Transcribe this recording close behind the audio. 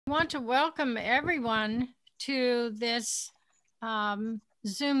want to welcome everyone to this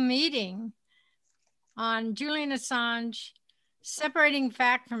Zoom meeting on Julian Assange, Separating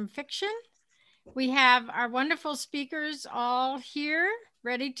Fact from Fiction. We have our wonderful speakers all here,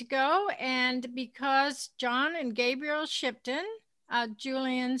 ready to go. And because John and Gabriel Shipton,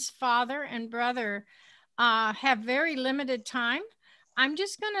 Julian's father and brother, have very limited time, I'm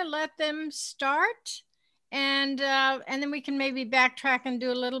just going to let them start, and then we can maybe backtrack and do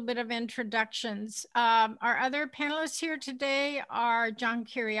a little bit of introductions. Our other panelists here today are John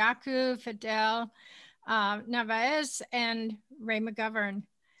Kiriakou, Fidel Narvaez, and Ray McGovern.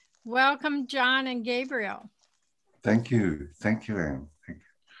 Welcome, John and Gabriel. Thank you. Thank you, Ann. Thank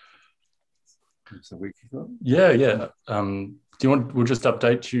you. So we can go? Yeah. Do you want, we'll just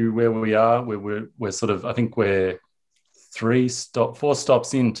update you where we are. We're sort of, I think we're 4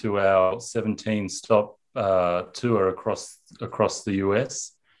 stops into our 17-stop tour across the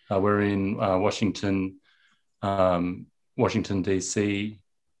US. We're in Washington, DC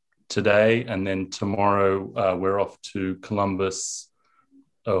today, and then tomorrow we're off to Columbus,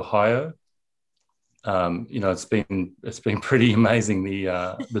 Ohio. It's been pretty amazing,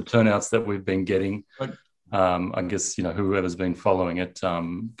 the turnouts that we've been getting. I guess whoever's been following it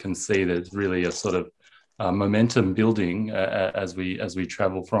can see there's really a sort of momentum building as we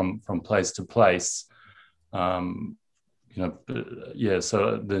travel from place to place. So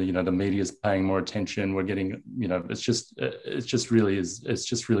the media is paying more attention. We're getting, it's just really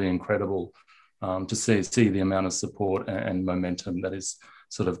incredible to see the amount of support and momentum that is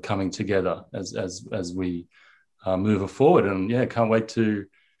sort of coming together as we move forward. And can't wait to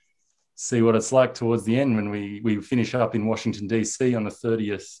see what it's like towards the end when we finish up in Washington, DC on the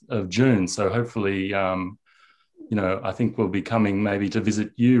 30th of June. So hopefully, I think we'll be coming maybe to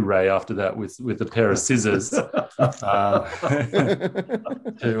visit you, Ray, after that with a pair of scissors to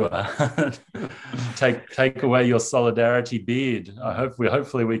take away your solidarity beard.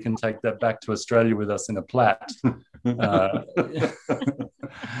 Hopefully we can take that back to Australia with us in a plait. And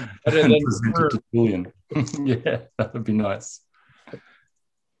present it to Julian. Yeah, that would be nice.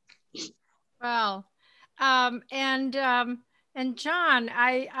 Well, and John,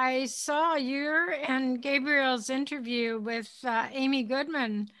 I saw your and Gabriel's interview with Amy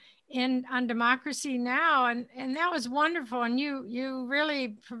Goodman on Democracy Now, and that was wonderful. And you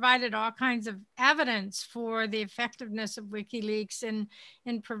really provided all kinds of evidence for the effectiveness of WikiLeaks in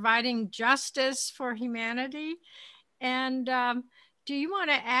providing justice for humanity. And do you want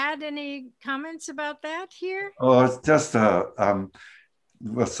to add any comments about that here? Oh, it's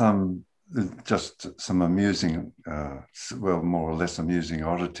just some amusing, more or less amusing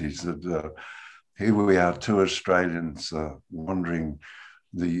oddities. That here we are, 2 Australians wandering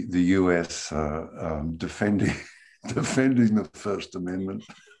the US, defending the First Amendment,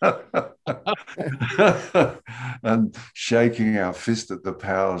 and shaking our fist at the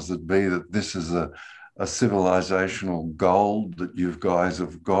powers that be. That this is a civilizational gold that you guys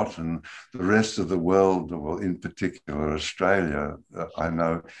have got, and the rest of the world, well, in particular Australia, I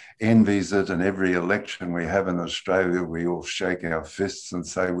know, envies it. And every election we have in Australia, we all shake our fists and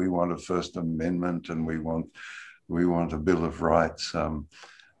say we want a First Amendment and we want a Bill of Rights,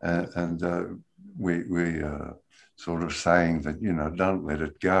 we sort of saying that don't let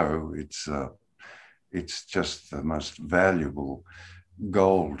it go. It's just the most valuable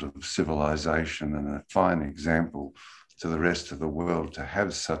gold of civilization and a fine example to the rest of the world to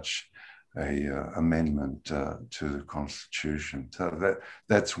have such a amendment to the Constitution. So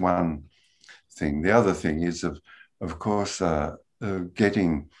that's one thing. The other thing is, of course,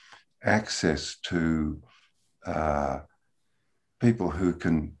 getting access to people who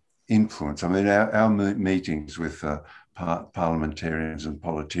can influence. I mean, our meetings with parliamentarians and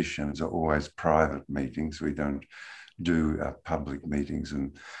politicians are always private meetings. We don't do public meetings,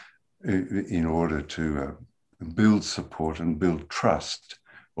 and in order to build support and build trust.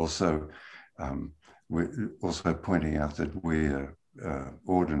 Also, we're also pointing out that we're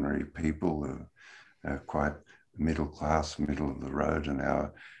ordinary people, quite middle class, middle of the road, and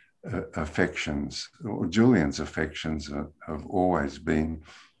our affections, or Julian's affections, have always been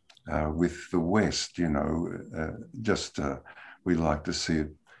with the West. We like to see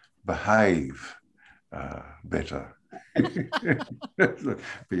it behave better.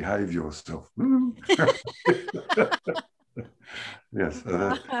 Behave yourself. Yes,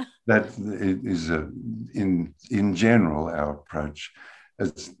 that is in general our approach.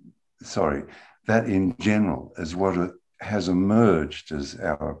 That in general is what has emerged as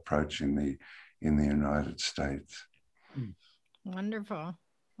our approach in the United States. Wonderful.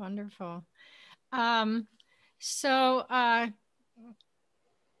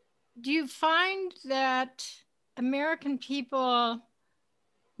 do you find that American people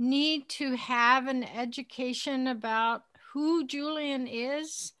need to have an education about who Julian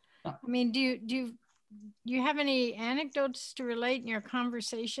is? I mean, do you have any anecdotes to relate in your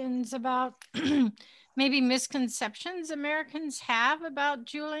conversations about maybe misconceptions Americans have about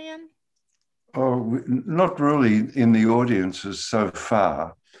Julian? Oh, not really in the audiences so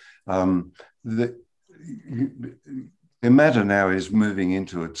far. The matter now is moving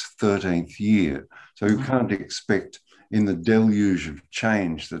into its 13th year, so you can't expect, in the deluge of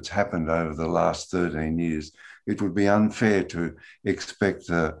change that's happened over the last 13 years, it would be unfair to expect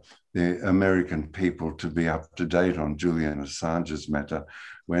the American people to be up to date on Julian Assange's matter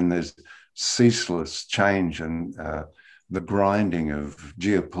when there's ceaseless change and the grinding of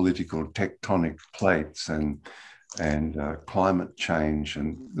geopolitical tectonic plates and climate change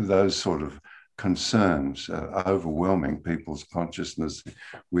and those sort of concerns overwhelming people's consciousness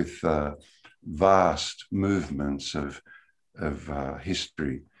with vast movements of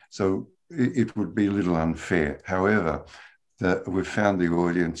history. So it would be a little unfair. However, we've found the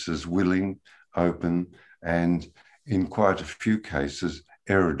audiences willing, open, and in quite a few cases,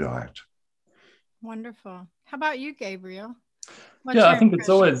 erudite. Wonderful. How about you, Gabriel? I think it's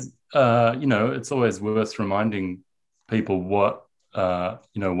always, it's always worth reminding people what,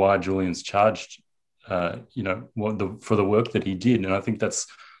 why Julian's charged, for the work that he did. And I think that's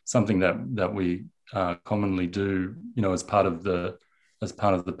something that we commonly do, as part of the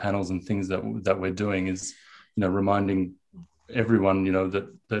panels and things that we're doing is, reminding everyone, that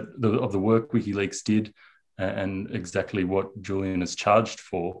of the work WikiLeaks did and exactly what Julian is charged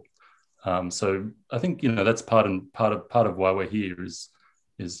for. So I think that's part of why we're here is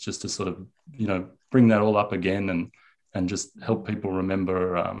just to sort of bring that all up again and just help people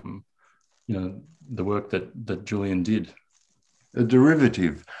remember the work that Julian did. A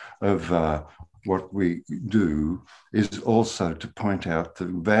derivative of what we do is also to point out the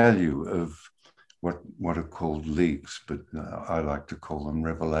value of what are called leaks, but I like to call them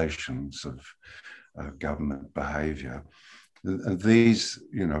revelations of government behaviour. These,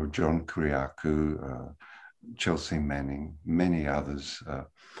 John Kiriakou, Chelsea Manning, many others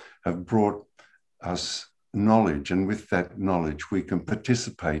have brought us knowledge, and with that knowledge we can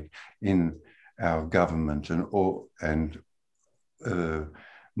participate in our government and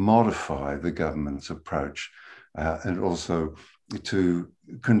modify the government's approach and also to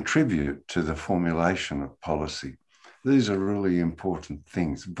contribute to the formulation of policy. These are really important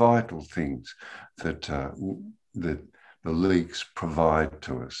things, vital things that the leaks provide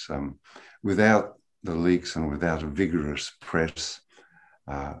to us. Without the leaks and without a vigorous press,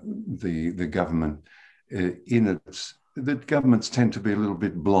 the government the governments tend to be a little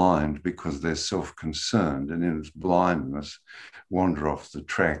bit blind because they're self-concerned, and in its blindness wander off the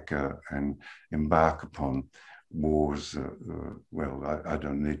track and embark upon wars. I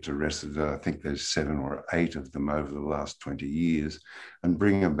don't need to rest it. I think there's 7 or 8 of them over the last 20 years, and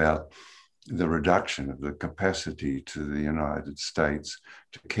bring about the reduction of the capacity to the United States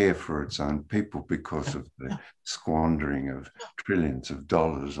to care for its own people because of the squandering of trillions of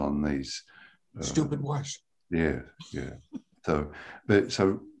dollars on these stupid wars. Yeah. So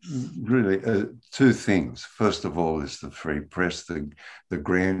really, 2 things. First of all, is the free press, the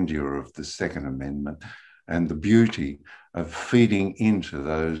grandeur of the Second Amendment, and the beauty of feeding into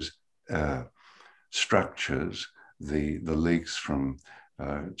those structures the leaks from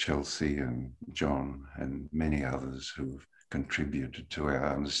Chelsea and John and many others who've contributed to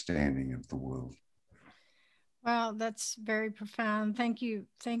our understanding of the world. Well, that's very profound. Thank you.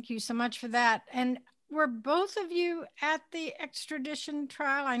 Thank you so much for that. And were both of you at the extradition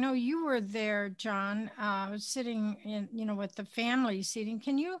trial? I know you were there, John, sitting in, with the family seating.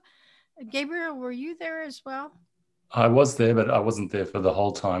 Can you, Gabriel, were you there as well? I was there, but I wasn't there for the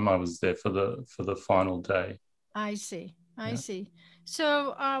whole time. I was there for the final day. I see. I see.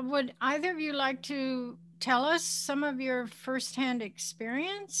 So would either of you like to tell us some of your firsthand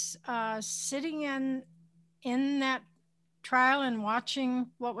experience sitting in that trial and watching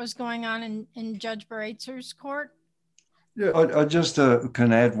what was going on in Judge Baraitser's court? Yeah, I just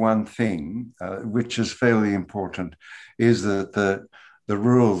can add one thing, which is fairly important, is that the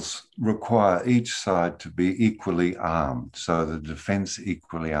rules require each side to be equally armed, so the defense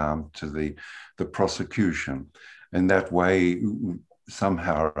equally armed to the prosecution. And that way,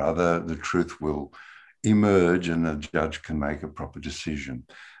 somehow or other, the truth will emerge and the judge can make a proper decision.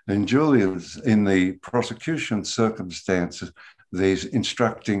 In Julian's, in the prosecution circumstances, these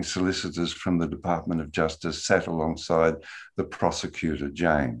instructing solicitors from the Department of Justice sat alongside the prosecutor,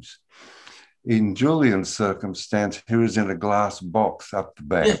 James. In Julian's circumstance, he was in a glass box up the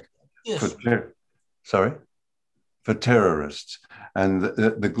back, for for terrorists. And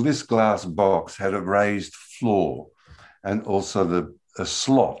this glass box had a raised floor and also a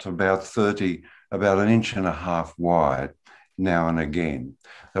slot about an inch and a half wide now and again.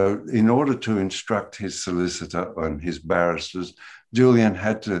 So in order to instruct his solicitor and his barristers, Julian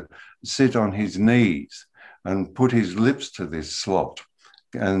had to sit on his knees and put his lips to this slot.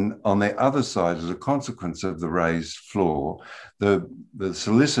 And on the other side, as a consequence of the raised floor, the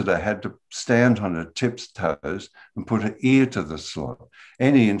solicitor had to stand on her tips toes and put her ear to the slot.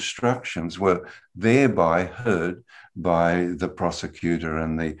 Any instructions were thereby heard by the prosecutor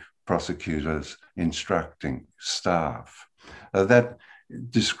and the prosecutor's instructing staff. That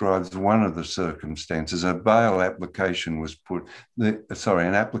describes one of the circumstances. An application was put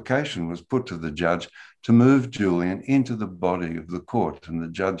to the judge to move Julian into the body of the court. And the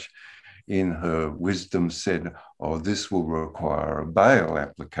judge, in her wisdom, said, oh, this will require a bail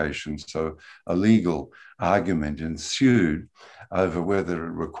application. So a legal argument ensued over whether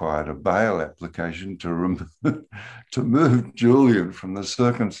it required a bail application to move Julian from the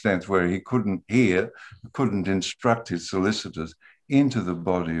circumstance where he couldn't hear, couldn't instruct his solicitors, into the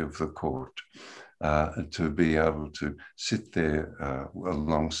body of the court to be able to sit there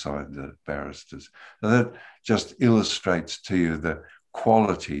alongside the barristers. So that just illustrates to you the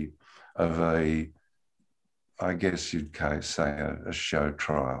quality of I guess you'd say a show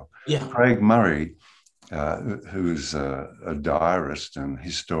trial. Yeah. Craig Murray, who's a diarist and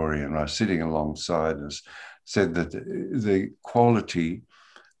historian, sitting alongside us, said that the quality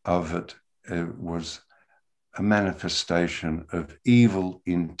of it was a manifestation of evil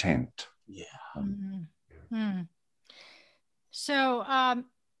intent. Yeah. Mm-hmm. So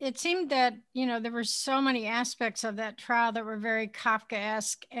it seemed that, there were so many aspects of that trial that were very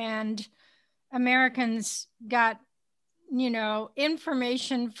Kafkaesque, and Americans got,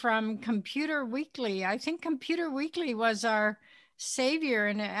 information from Computer Weekly. I think Computer Weekly was our savior,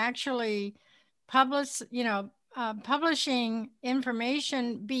 and it actually publishing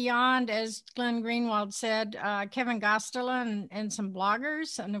information beyond, as Glenn Greenwald said, Kevin Gostela and some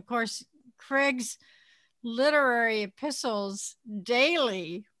bloggers. And of course, Craig's literary epistles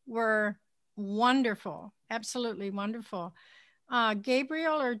daily were wonderful, absolutely wonderful.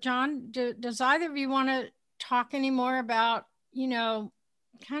 Gabriel or John, does either of you want to talk any more about,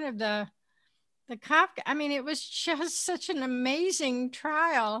 kind of the Kafka? I mean, it was just such an amazing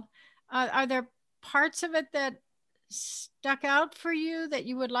trial. Are there parts of it that stuck out for you that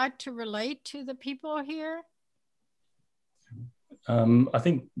you would like to relate to the people here? I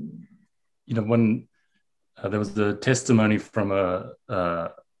think, when there was the testimony from as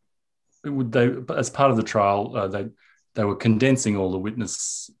part of the trial, they were condensing all the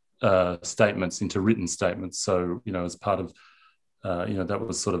witness statements into written statements. So, as part of, that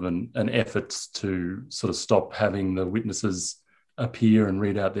was sort of an effort to sort of stop having the witnesses appear and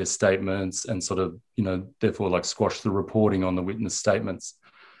read out their statements and sort of, therefore like squash the reporting on the witness statements.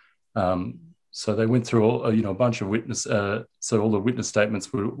 So they went through all, a bunch of witness, so all the witness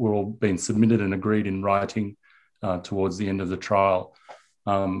statements were all being submitted and agreed in writing towards the end of the trial.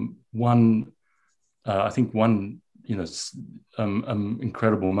 I think one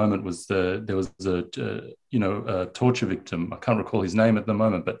incredible moment was there was a torture victim. I can't recall his name at the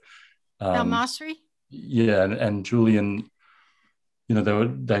moment, but Al Masri? Yeah, and Julian,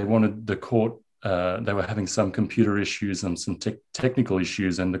 they wanted the court. They were having some computer issues and some technical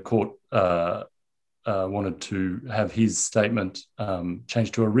issues, and the court wanted to have his statement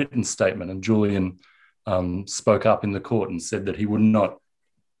changed to a written statement. And Julian spoke up in the court and said that he would not,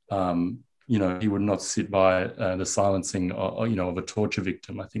 he would not sit by the silencing, of a torture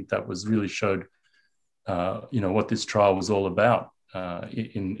victim. I think that was really showed, what this trial was all about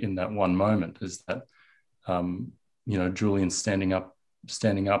in that one moment. Is that, Julian standing up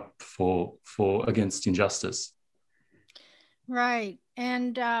for against injustice. Right.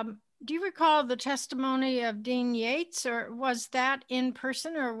 And do you recall the testimony of Dean Yates, or was that in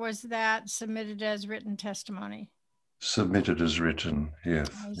person, or was that submitted as written testimony? Submitted as written, yes.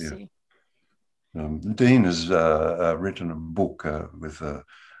 I see. Dean has written a book with a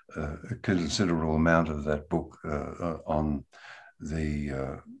considerable amount of that book on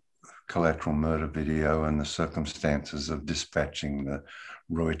the collateral murder video and the circumstances of dispatching the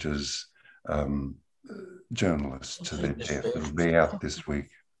Reuters journalists to their death. It'll be out this week.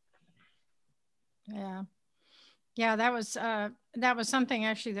 Yeah, that was something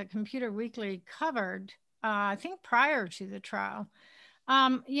actually that Computer Weekly covered, I think prior to the trial.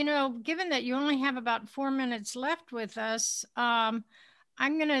 Given that you only have about 4 minutes left with us,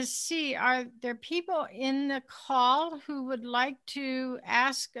 I'm going to see, are there people in the call who would like to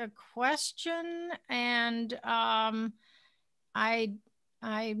ask a question? And I'm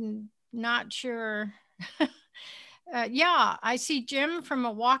not sure. Yeah, I see Jim from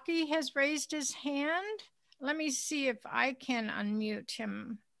Milwaukee has raised his hand. Let me see if I can unmute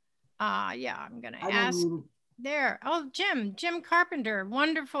him. Yeah, I'm going to ask. There. Oh, Jim Carpenter,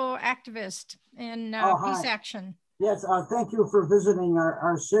 wonderful activist in Peace Action. Yes, thank you for visiting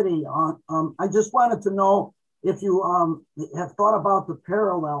our city. I just wanted to know if you have thought about the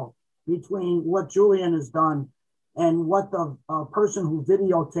parallel between what Julian has done and what the person who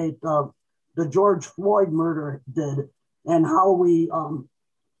videotaped the George Floyd murder did, and how we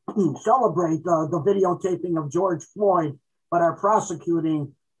celebrate the videotaping of George Floyd, but are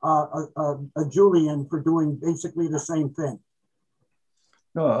prosecuting a Julian for doing basically the same thing.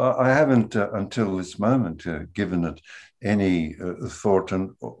 No, I haven't until this moment given it any thought,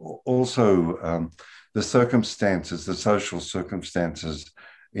 and also the circumstances, the social circumstances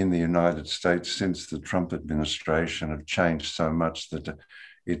in the United States since the Trump administration have changed so much that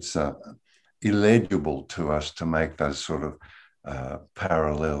it's illegible to us to make those sort of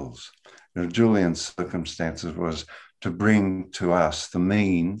parallels. You know, Julian's circumstances was to bring to us the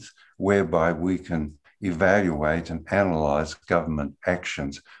means whereby we can evaluate and analyze government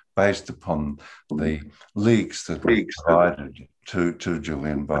actions based upon the leaks that were provided to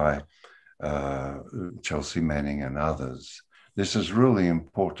Julian by Chelsea Manning and others. This is really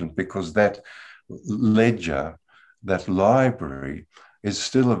important because that ledger, that library, is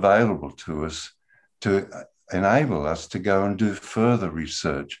still available to us to enable us to go and do further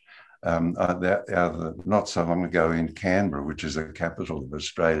research. Not so long ago in Canberra, which is the capital of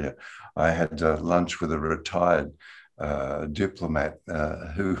Australia, I had lunch with a retired diplomat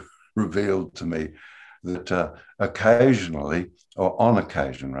who revealed to me that occasionally, or on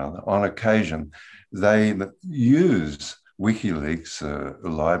occasion, they use WikiLeaks, a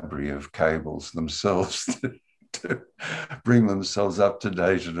library of cables themselves, to bring themselves up to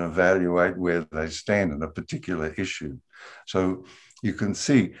date and evaluate where they stand on a particular issue. So you can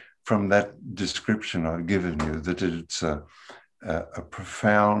see from that description I've given you that it's a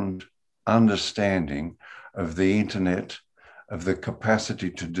profound understanding of the internet, of the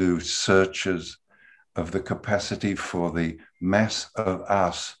capacity to do searches, of the capacity for the mass of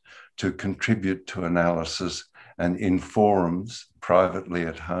us to contribute to analysis, and in forums privately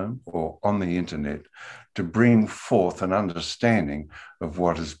at home or on the internet to bring forth an understanding of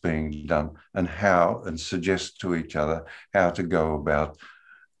what is being done and how, and suggest to each other how to go about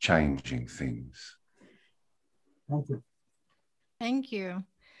changing things. Thank you. Thank you.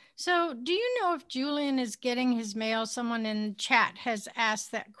 So do you know if Julian is getting his mail? Someone in chat has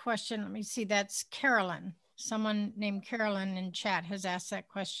asked that question. Let me see, that's Carolyn. Someone named Carolyn in chat has asked that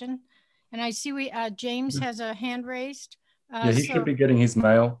question. And I see James has a hand raised. Yeah, he should be getting his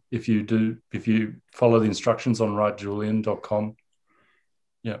mail if you follow the instructions on writejulian.com.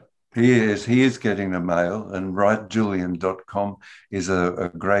 Yeah. He is getting the mail, and writejulian.com is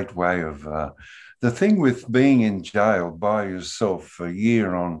a great way of, the thing with being in jail by yourself for a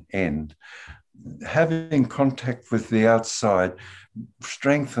year on end, having contact with the outside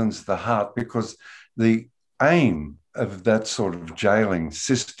strengthens the heart, because the aim of that sort of jailing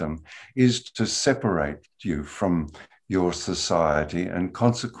system is to separate you from your society and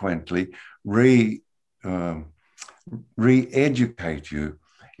consequently re-educate you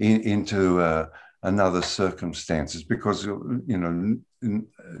into another circumstances, because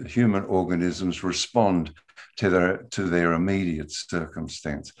human organisms respond to their immediate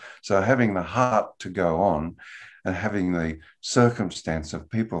circumstance. So having the heart to go on and having the circumstance of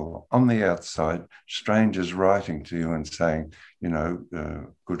people on the outside, strangers writing to you and saying,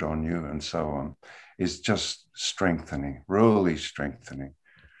 good on you and so on, is just strengthening, really strengthening.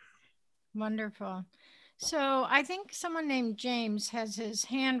 Wonderful. So I think someone named James has his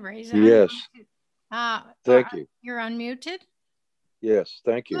hand raised. Yes. Thank you. You're unmuted? Yes,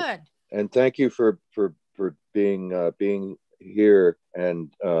 thank you. Good. And thank you for being here,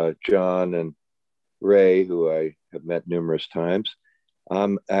 and John and Ray, who I have met numerous times.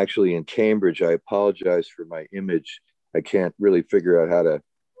 I'm actually in Cambridge. I apologize for my image. I can't really figure out how to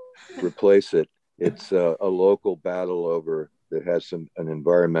replace it. It's a local battle over that has an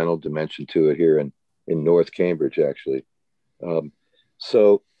environmental dimension to it here in North Cambridge, actually.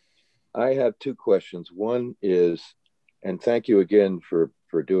 So I have two questions. One is, and thank you again for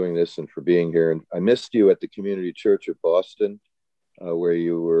doing this and for being here. And I missed you at the Community Church of Boston, where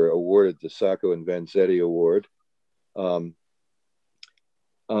you were awarded the Sacco and Vanzetti Award. The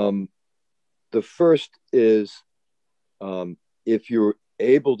first is, if you're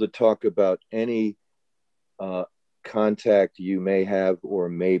able to talk about any contact you may have or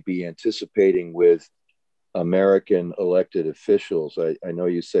may be anticipating with American elected officials. I know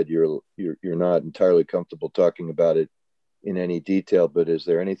you said you're not entirely comfortable talking about it in any detail, but is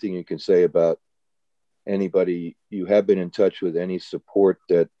there anything you can say about anybody you have been in touch with, any support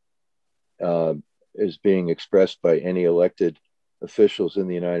that is being expressed by any elected officials in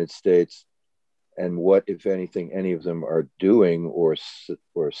the United States, and what, if anything, any of them are doing or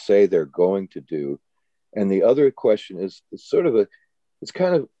say they're going to do? And the other question is it's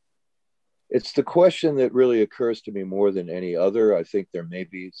the question that really occurs to me more than any other. I think there may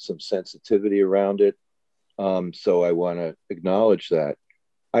be some sensitivity around it. So I want to acknowledge that.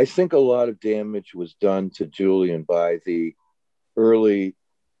 I think a lot of damage was done to Julian by the early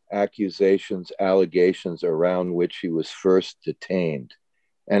allegations around which he was first detained.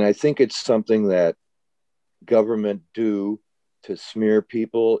 And I think it's something that government do to smear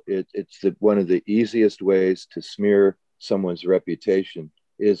people. It's one of the easiest ways to smear someone's reputation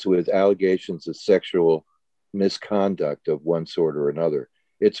is with allegations of sexual misconduct of one sort or another.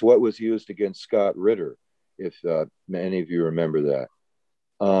 It's what was used against Scott Ritter, if many of you remember that,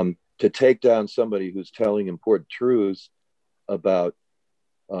 to take down somebody who's telling important truths about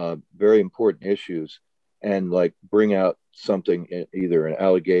very important issues, and like bring out something, either an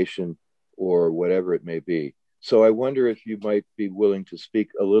allegation or whatever it may be. So I wonder if you might be willing to speak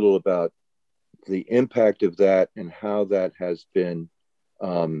a little about the impact of that and how that has been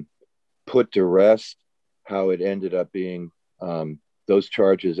put to rest, how it ended up being, those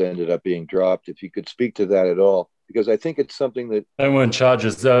charges ended up being dropped. If you could speak to that at all, because I think it's something that... There weren't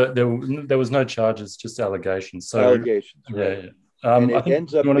charges. There was no charges, just allegations. So, allegations, right. Yeah. I think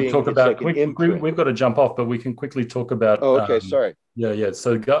ends up you want to talk about, like we've got to jump off, but we can quickly talk about... Oh, okay, sorry. Yeah.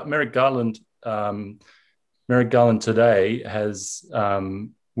 So Merrick Garland today has...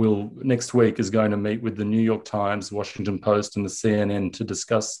 next week is going to meet with the New York Times, Washington Post, and the CNN to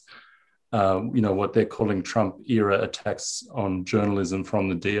discuss, what they're calling Trump-era attacks on journalism from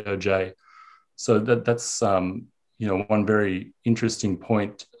the DOJ. So that's one very interesting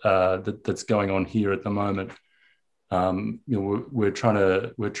point that's going on here at the moment. We're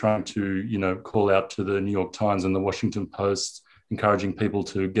trying to call out to the New York Times and the Washington Post, encouraging people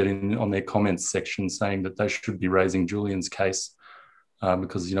to get in on their comments section, saying that they should be raising Julian's case.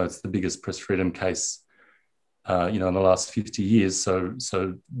 Because it's the biggest press freedom case in the last 50 years. So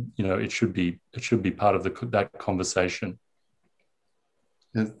it should be part of that conversation.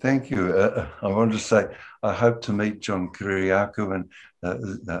 Thank you. I want to say I hope to meet John Kiriakou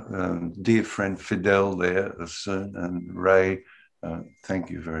and dear friend Fidel there soon, and Ray.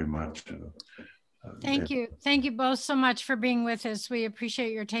 Thank you very much. Thank you. Thank you both so much for being with us. We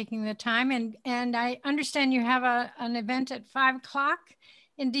appreciate your taking the time. And I understand you have an event at 5:00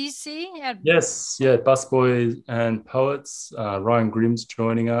 in DC. Yes. Yeah. Busboys and Poets. Ryan Grimm's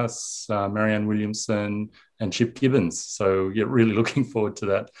joining us, Marianne Williamson and Chip Gibbons. So yeah, really looking forward to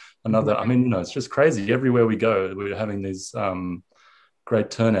that. It's just crazy. Everywhere we go, we're having these great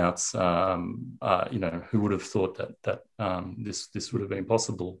turnouts. Who would have thought that this would have been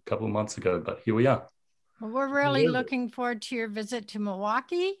possible a couple of months ago, but here we are. Well, we're really looking forward to your visit to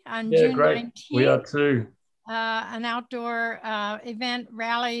Milwaukee on June 19th. We are too. An outdoor event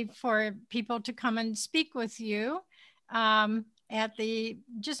rally for people to come and speak with you at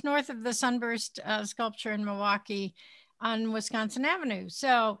just north of the Sunburst sculpture in Milwaukee on Wisconsin Avenue.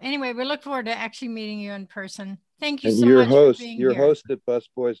 So anyway, we look forward to actually meeting you in person. Thank you so much for being here. Your host at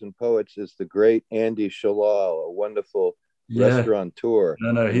Busboys and Poets is the great Andy Shalal, a wonderful restaurateur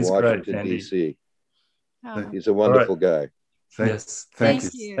he's in Washington, great, D.C. Oh. He's a wonderful guy. Yes. Thank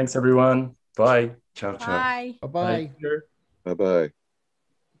you. Thanks, everyone. Bye. Ciao, ciao. Bye. Bye-bye. Bye-bye.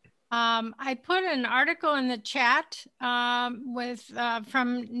 I put an article in the chat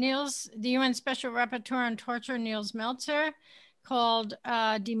from Niels, the UN Special Rapporteur on Torture, Niels Meltzer, called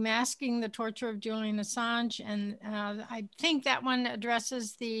Demasking the Torture of Julian Assange. And I think that one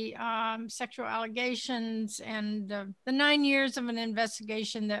addresses the sexual allegations and the 9 years of an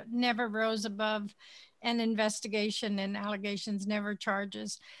investigation that never rose above an investigation, and allegations, never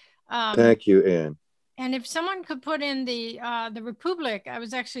charges. Thank you, Ann. And if someone could put in the Republic, I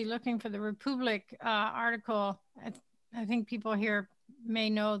was actually looking for the Republic article. I think people here may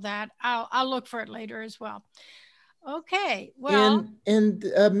know that. I'll look for it later as well. Okay, well. And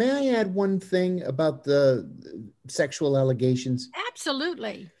may I add one thing about the sexual allegations?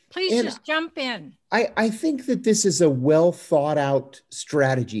 Absolutely. Please just jump in. I think that this is a well thought out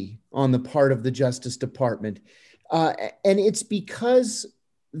strategy on the part of the Justice Department. And it's because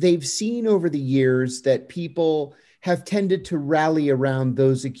they've seen over the years that people have tended to rally around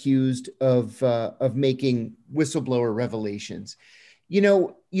those accused of making whistleblower revelations. You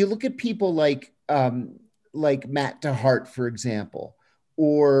know, you look at people like Matt DeHart, for example,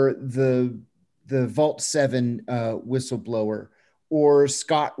 or the Vault 7 whistleblower, or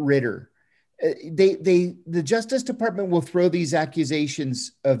Scott Ritter. The Justice Department will throw these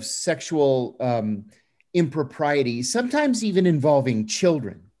accusations of sexual impropriety, sometimes even involving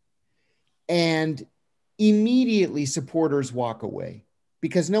children, and immediately supporters walk away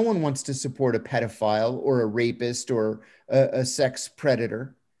because no one wants to support a pedophile or a rapist or a sex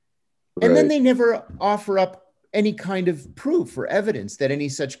predator. Right. And then they never offer up any kind of proof or evidence that any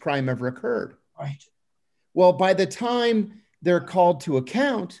such crime ever occurred. Right. Well, by the time they're called to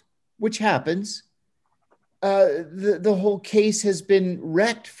account, which happens, the whole case has been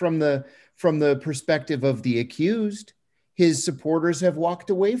wrecked from the perspective of the accused. His supporters have walked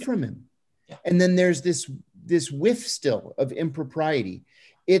away from him. Yeah. And then there's this whiff still of impropriety.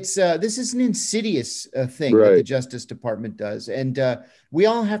 This is an insidious thing that the Justice Department does, and we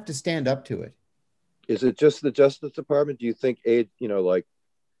all have to stand up to it. Is it just the Justice Department? Do you think like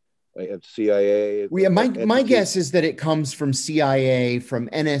CIA? My guess is that it comes from CIA, from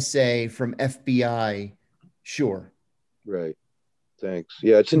NSA, from FBI. Sure. Right. Thanks.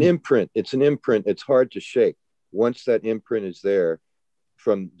 Yeah, it's an imprint. It's an imprint. It's hard to shake. Once that imprint is there,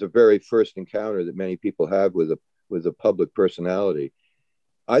 from the very first encounter that many people have with a public personality,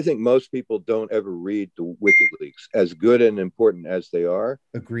 I think most people don't ever read the WikiLeaks, as good and important as they are.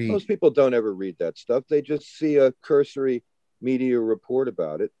 Agreed. Most people don't ever read that stuff. They just see a cursory media report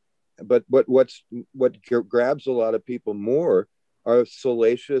about it. But what grabs a lot of people more are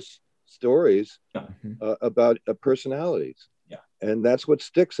salacious stories about personalities. Yeah. And that's what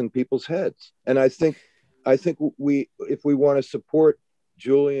sticks in people's heads. And I think if we want to support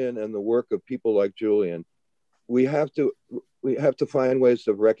Julian and the work of people like Julian, we have to find ways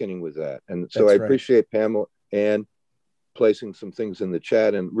of reckoning with that. And so I appreciate Pamela and placing some things in the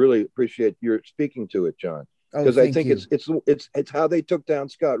chat, and really appreciate your speaking to it, John, because I think it's how they took down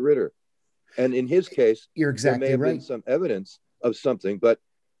Scott Ritter. And in his case, you're exactly there may have been some evidence of something, but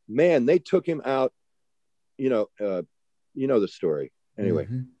man, they took him out. You know the story. Anyway,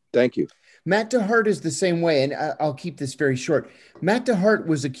 thank you. Matt DeHart is the same way, and I'll keep this very short. Matt DeHart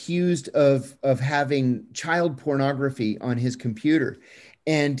was accused of having child pornography on his computer,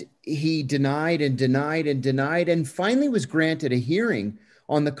 and he denied and finally was granted a hearing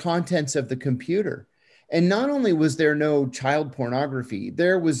on the contents of the computer. And not only was there no child pornography,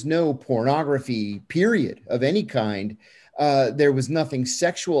 there was no pornography, period, of any kind. There was nothing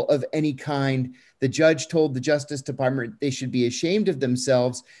sexual of any kind. The judge told the Justice Department they should be ashamed of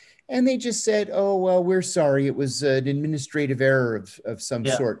themselves. And they just said, oh, well, we're sorry. It was an administrative error of some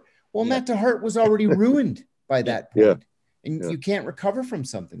sort. Well, Matt DeHart was already ruined by that point. Yeah. And you can't recover from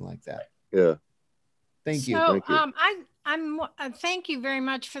something like that. Yeah. Thank you. So, Thank you. Thank you very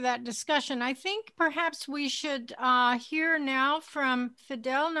much for that discussion. I think perhaps we should hear now from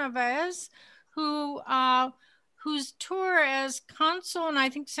Fidel Narvaez, whose tour as consul and I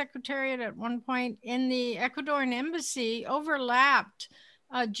think secretariat at one point in the Ecuadorian embassy overlapped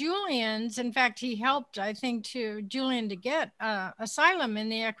Julian's. In fact, he helped, I think, Julian to get asylum in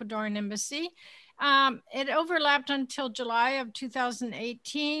the Ecuadorian embassy. It overlapped until July of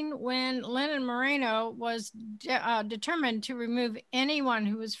 2018 when Lenin Moreno was determined to remove anyone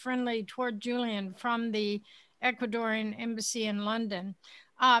who was friendly toward Julian from the Ecuadorian embassy in London.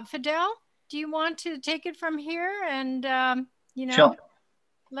 Fidel, do you want to take it from here and, sure.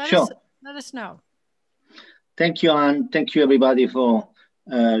 let us know. Thank you, Ann. Thank you, everybody, for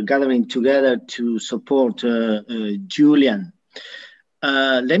gathering together to support Julian.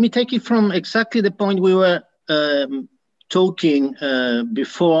 Let me take it from exactly the point we were talking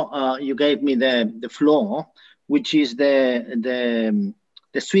before you gave me the floor, which is the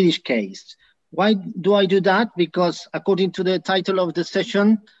Swedish case. Why do I do that? Because according to the title of the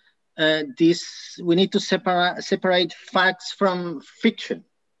session, we need to separate facts from fiction.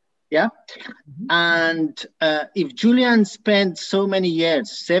 Yeah. And if Julian spent so many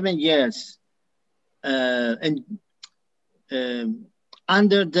years, 7 years,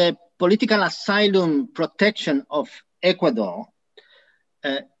 under the political asylum protection of Ecuador,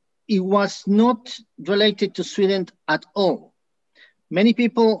 it was not related to Sweden at all. Many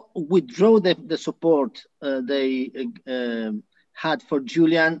people withdrew the support they had for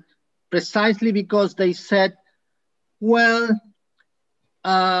Julian precisely because they said, well,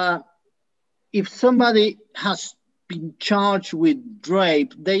 if somebody has been charged with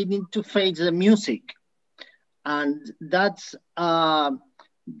rape, they need to face the music. And that's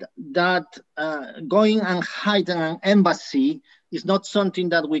that going and hiding an embassy is not something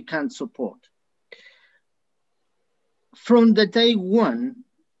that we can support. From the day one,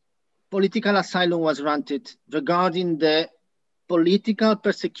 political asylum was granted regarding the political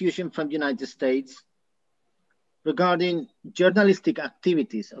persecution from the United States regarding journalistic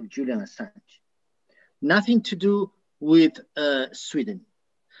activities of Julian Assange. Nothing to do with Sweden.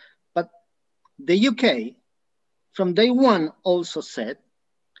 But the UK, from day one, also said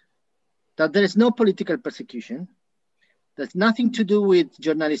that there is no political persecution, there's nothing to do with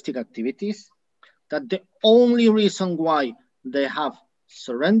journalistic activities, that the only reason why they have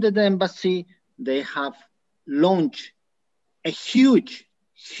surrendered the embassy, they have launched a huge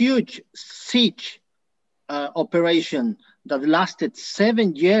siege operation that lasted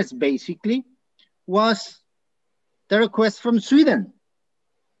 7 years, basically, was the request from Sweden.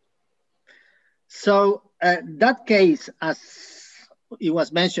 So that case, as it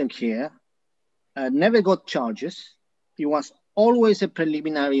was mentioned here, never got charges. It was always a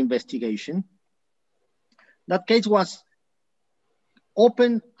preliminary investigation. That case was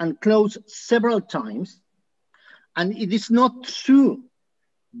opened and closed several times. And it is not true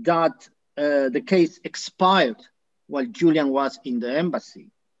that the case expired while Julian was in the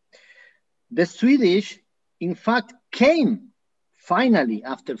embassy. The Swedish, in fact, came finally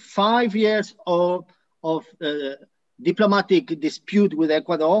after 5 years of diplomatic dispute with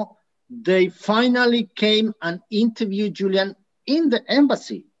Ecuador. They finally came and interviewed Julian in the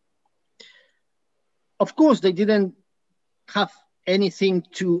embassy. Of course, they didn't have anything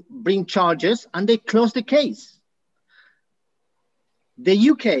to bring charges and they closed the case.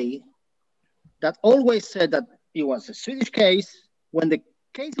 The UK, that always said that it was a Swedish case, when the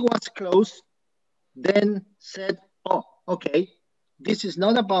case was closed, then said, oh, okay, this is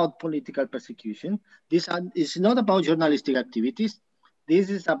not about political persecution. This is not about journalistic activities. This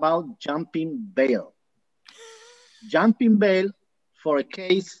is about jumping bail. Jumping bail for a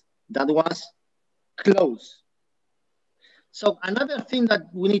case that was closed. So another thing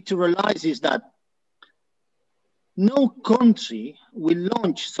that we need to realize is that no country will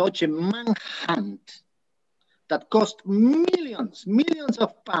launch such a manhunt that cost millions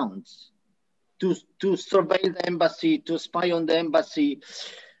of pounds to surveil the embassy, to spy on the embassy.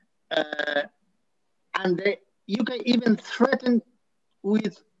 And the UK even threatened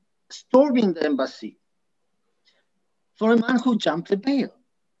with storming the embassy for a man who jumped a bail.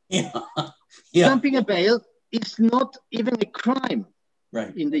 Yeah. Jumping a bail is not even a crime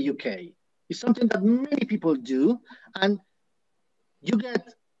in the UK. It's something that many people do, and you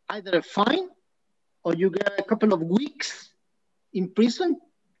get either a fine or you get a couple of weeks in prison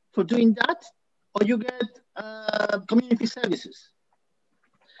for doing that, or you get community services.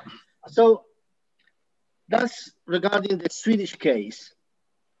 So that's regarding the Swedish case.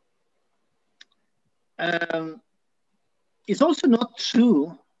 It's also not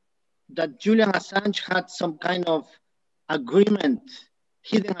true that Julian Assange had some kind of agreement,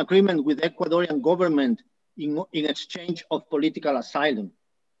 hidden agreement with the Ecuadorian government in exchange of political asylum.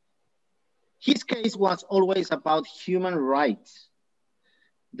 His case was always about human rights.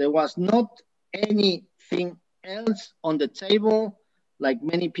 There was not anything else on the table, like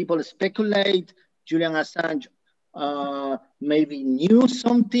many people speculate. Julian Assange maybe knew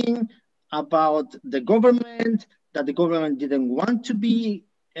something about the government, that the government didn't want to be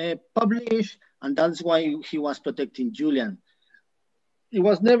published, and that's why he was protecting Julian. It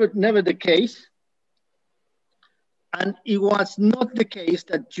was never the case. And it was not the case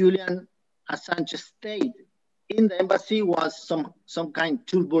that Julian Assange stayed in the embassy was some kind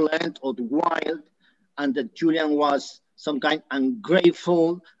turbulent or wild, and that Julian was some kind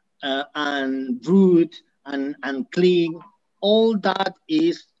ungrateful and rude and unclean. All that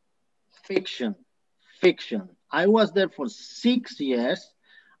is fiction. I was there for 6 years,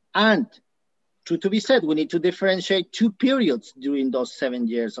 and true to be said, we need to differentiate two periods during those 7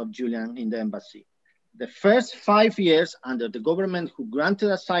 years of Julian in the embassy. The first 5 years under the government who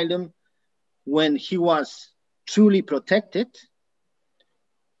granted asylum, when he was truly protected,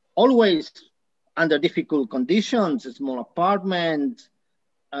 always under difficult conditions, a small apartment,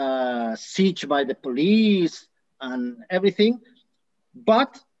 siege by the police and everything.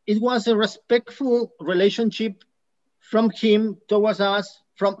 But it was a respectful relationship from him towards us,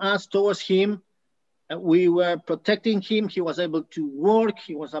 from us towards him. We were protecting him. He was able to work.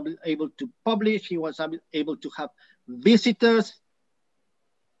 He was able to publish. He was able to have visitors.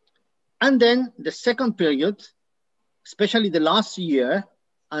 And then the second period, especially the last year,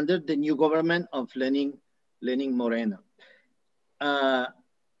 under the new government of Lenin Moreno.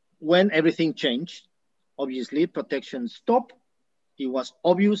 When everything changed, obviously protection stopped. it was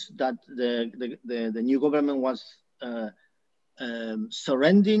obvious that the new government was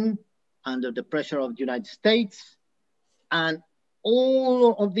surrendering under the pressure of the United States. And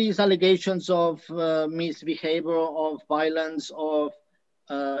all of these allegations of misbehavior, of violence, of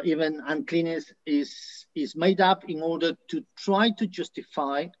even uncleanness is made up in order to try to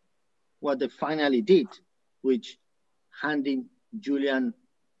justify what they finally did, which handing Julian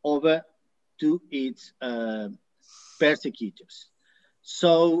over to its persecutors.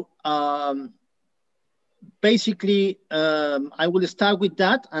 So basically, I will start with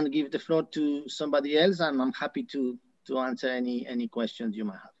that and give the floor to somebody else, and I'm happy to answer any questions you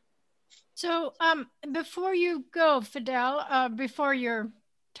might have. So before you go, Fidel, before your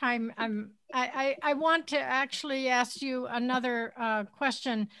time, I want to actually ask you another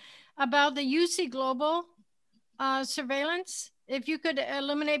question about the UC Global surveillance. If you could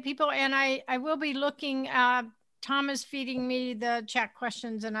eliminate people, and I will be looking at, Tom is feeding me the chat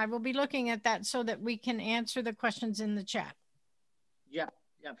questions, and I will be looking at that so that we can answer the questions in the chat. Yeah,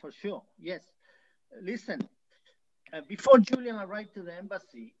 for sure. Yes. Listen, before Julian arrived to the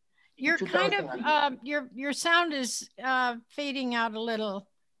embassy, you're kind of, your sound is fading out a little.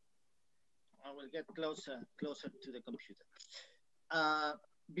 I will get closer to the computer.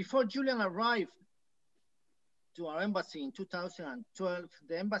 Before Julian arrived to our embassy in 2012,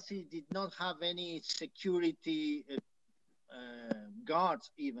 the embassy did not have any security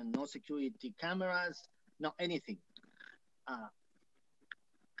guards, even no security cameras, no anything.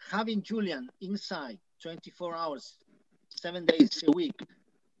 Having Julian inside 24 hours, 7 days a week,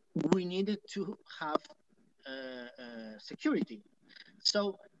 we needed to have security.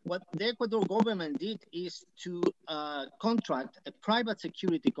 So what the Ecuador government did is to contract a private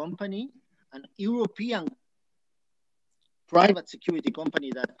security company, an European private security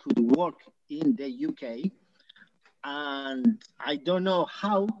company that could work in the UK. And I don't know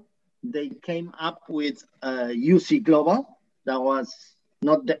how they came up with UC Global. That was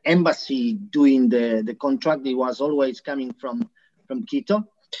not the embassy doing the contract. It was always coming from Quito.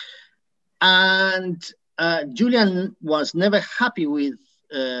 And Julian was never happy with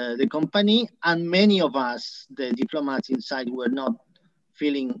the company, and many of us, the diplomats inside, were not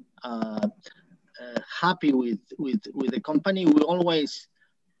feeling happy with the company. We always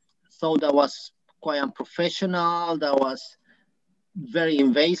thought that was quite unprofessional, that was very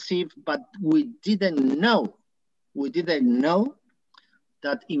invasive, but we didn't know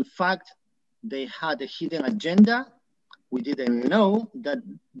that in fact they had a hidden agenda. We didn't know that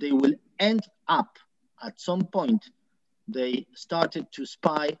they will end up at some point. They started to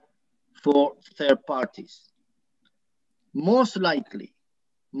spy for third parties. Most likely,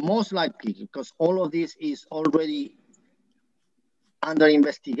 because all of this is already under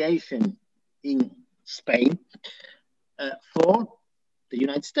investigation in Spain, for the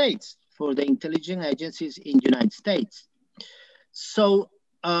United States, for the intelligence agencies in the United States. So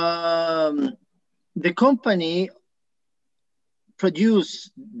the company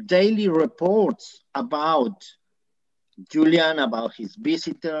produced daily reports about Julian, about his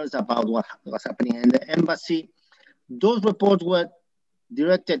visitors, about what was happening in the embassy. Those reports were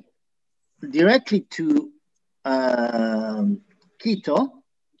directed directly to Quito.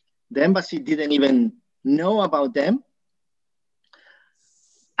 The embassy didn't even know about them.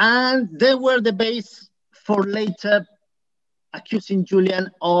 And they were the base for later accusing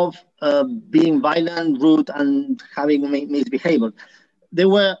Julian of being violent, rude, and having misbehavior. They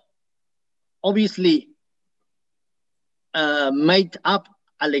were obviously made up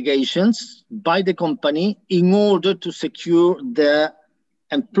allegations by the company in order to secure their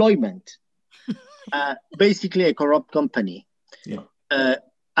employment. Basically a corrupt company. Yeah.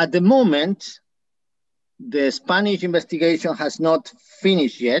 At the moment, the Spanish investigation has not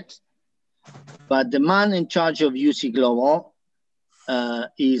finished yet, but the man in charge of UC Global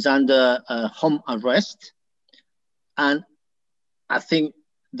is under home arrest, and I think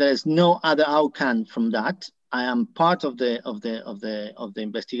there's no other outcome from that. I am part of the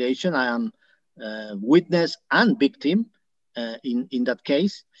investigation. I am witness and victim in that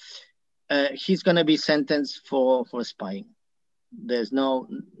case. He's going to be sentenced for spying. There's no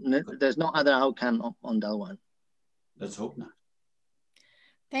other outcome on that one. Let's hope not.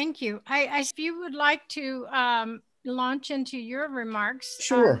 Thank you. If you would like to launch into your remarks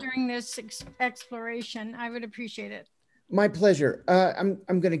Sure. During this exploration, I would appreciate it. My pleasure.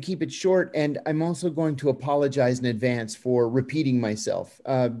 I'm going to keep it short, and I'm also going to apologize in advance for repeating myself.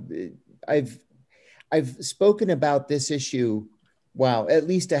 I've spoken about this issue, wow, at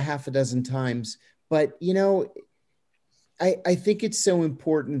least a half a dozen times, but you know, I think it's so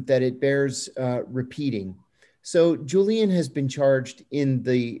important that it bears repeating. So Julian has been charged in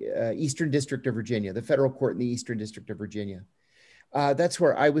the Eastern District of Virginia, the federal court in the Eastern District of Virginia. That's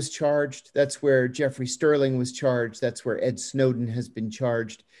where I was charged. That's where Jeffrey Sterling was charged. That's where Ed Snowden has been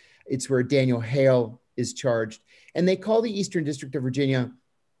charged. It's where Daniel Hale is charged. And they call the Eastern District of Virginia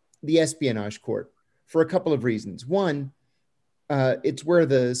the espionage court for a couple of reasons. One, it's where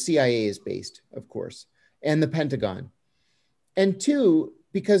the CIA is based, of course, and the Pentagon. And two,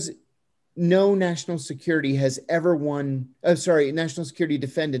 because no national security has ever won, national security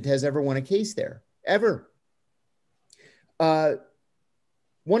defendant has ever won a case there, ever.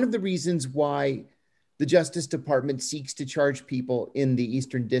 One of the reasons why the Justice Department seeks to charge people in the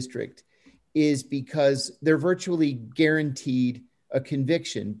Eastern District is because they're virtually guaranteed a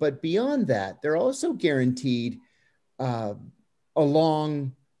conviction. But beyond that, they're also guaranteed a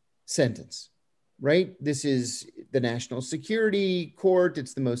long sentence, right? This is the National Security Court.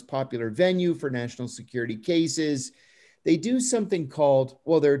 It's the most popular venue for national security cases. They do something called,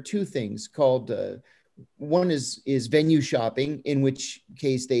 well, there are two things called, one is venue shopping, in which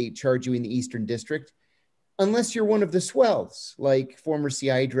case they charge you in the Eastern District, unless you're one of the swells, like former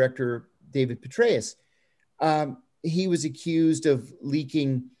CIA Director David Petraeus. He was accused of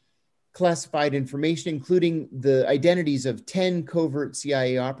leaking classified information, including the identities of 10 covert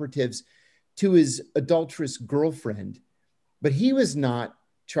CIA operatives, to his adulterous girlfriend. But he was not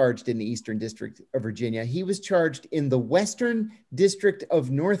charged in the Eastern District of Virginia. He was charged in the Western District of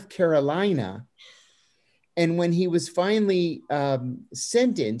North Carolina. And when he was finally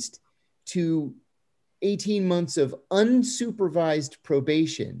sentenced to 18 months of unsupervised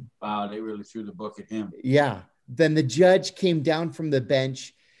probation. Wow, they really threw the book at him. Yeah. Then the judge came down from the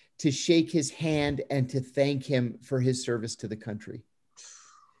bench to shake his hand and to thank him for his service to the country.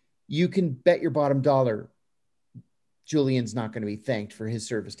 You can bet your bottom dollar Julian's not going to be thanked for his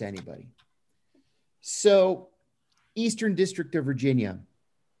service to anybody. So, Eastern District of Virginia,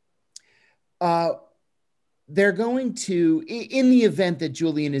 they're going to, in the event that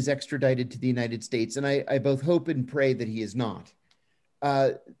Julian is extradited to the United States, and I both hope and pray that he is not,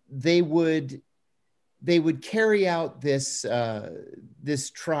 they would carry out this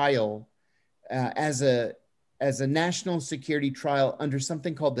trial as a national security trial under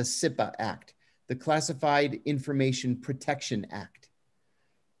something called the SIPA Act, the Classified Information Protection Act.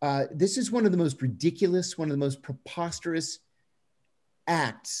 This is one of the most ridiculous, one of the most preposterous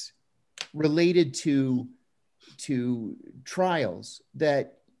acts related to trials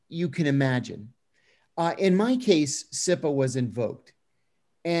that you can imagine. In my case, SIPA was invoked.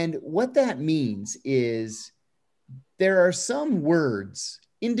 And what that means is there are some words,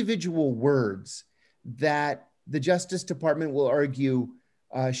 individual words, that the Justice Department will argue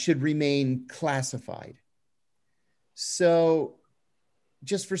should remain classified. So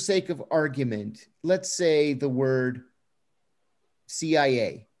just for sake of argument, let's say the word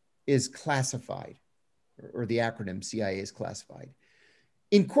CIA is classified, or the acronym CIA is classified.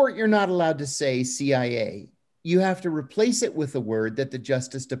 In court, you're not allowed to say CIA. You have to replace it with a word that the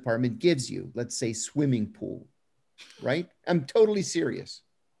Justice Department gives you. Let's say swimming pool, right? I'm totally serious.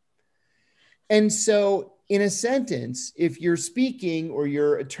 And so in a sentence, if you're speaking or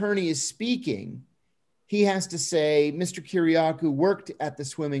your attorney is speaking, he has to say, Mr. Kiriakou worked at the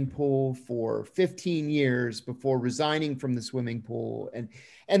swimming pool for 15 years before resigning from the swimming pool.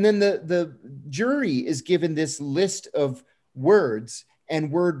 And then the jury is given this list of words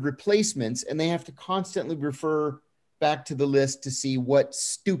and word replacements, and they have to constantly refer back to the list to see what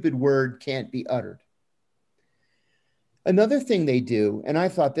stupid word can't be uttered. Another thing they do, and I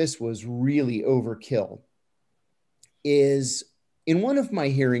thought this was really overkill, is in one of my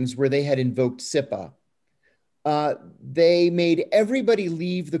hearings where they had invoked SIPA, they made everybody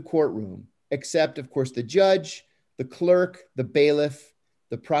leave the courtroom, except, of course, the judge, the clerk, the bailiff,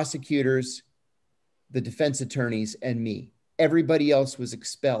 the prosecutors, the defense attorneys, and me. Everybody else was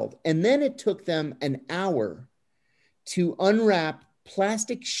expelled. And then it took them an hour to unwrap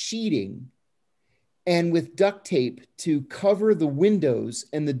plastic sheeting and with duct tape to cover the windows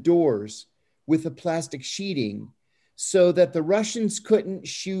and the doors with the plastic sheeting so that the Russians couldn't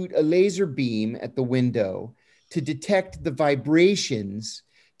shoot a laser beam at the window to detect the vibrations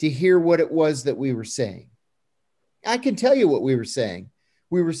to hear what it was that we were saying. I can tell you what we were saying.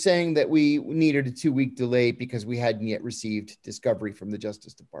 We were saying that we needed a 2-week delay because we hadn't yet received discovery from the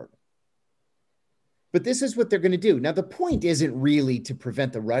Justice Department. But this is what they're going to do. Now, the point isn't really to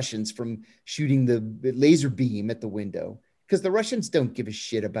prevent the Russians from shooting the laser beam at the window, because the Russians don't give a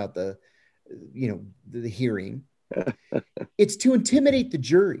shit about the hearing. It's to intimidate the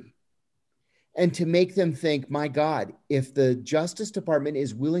jury and to make them think, my God, if the Justice Department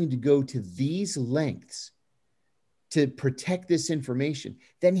is willing to go to these lengths to protect this information,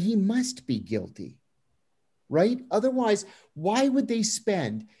 then he must be guilty, right? Otherwise, why would they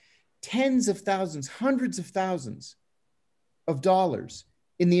spend tens of thousands, hundreds of thousands of dollars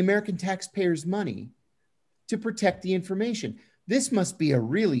in the American taxpayers' money to protect the information? This must be a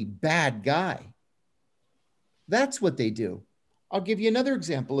really bad guy. That's what they do. I'll give you another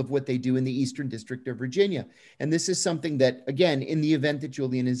example of what they do in the Eastern District of Virginia. And this is something that, again, in the event that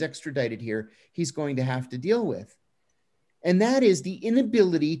Julian is extradited here, he's going to have to deal with. And that is the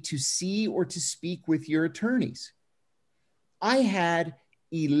inability to see or to speak with your attorneys. I had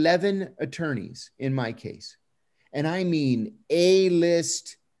 11 attorneys in my case. And I mean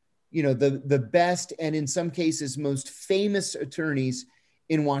A-list, you know, the best and in some cases most famous attorneys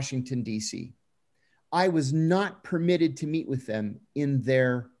in Washington, D.C. I was not permitted to meet with them in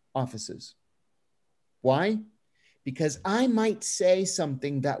their offices. Why? Because I might say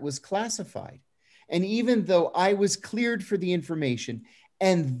something that was classified. And even though I was cleared for the information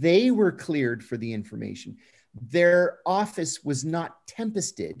and they were cleared for the information, their office was not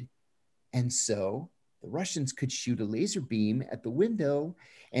tempested. And so the Russians could shoot a laser beam at the window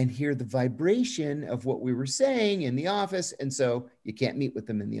and hear the vibration of what we were saying in the office. And so you can't meet with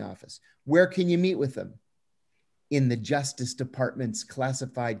them in the office. Where can you meet with them? In the Justice Department's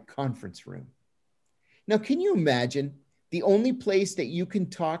classified conference room. Now, can you imagine the only place that you can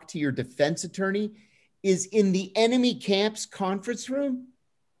talk to your defense attorney is in the enemy camp's conference room?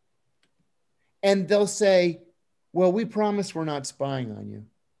 And they'll say, well, we promise we're not spying on you.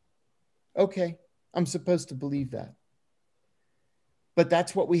 Okay, I'm supposed to believe that. But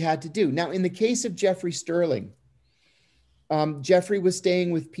that's what we had to do. Now, in the case of Jeffrey Sterling, Jeffrey was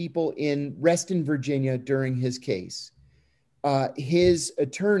staying with people in Reston, Virginia during his case. His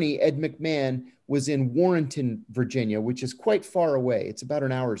attorney, Ed McMahon, was in Warrenton, Virginia, which is quite far away. It's about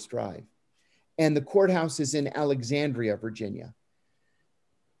an hour's drive. And the courthouse is in Alexandria, Virginia.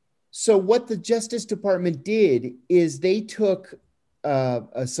 So what the Justice Department did is they took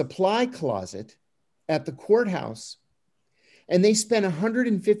a supply closet at the courthouse and they spent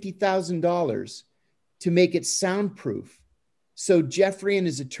 $150,000 to make it soundproof. So Jeffrey and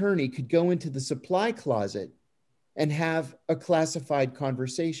his attorney could go into the supply closet and have a classified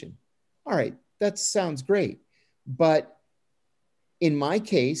conversation. All right, that sounds great. But in my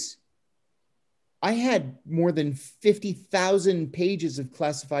case, I had more than 50,000 pages of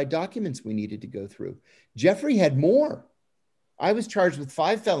classified documents we needed to go through. Jeffrey had more. I was charged with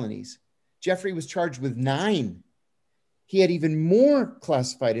 5 felonies. Jeffrey was charged with 9. He had even more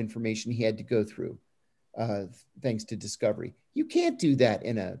classified information he had to go through, thanks to discovery. You can't do that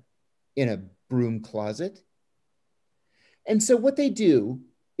in a broom closet. And so what they do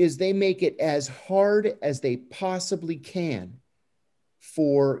is they make it as hard as they possibly can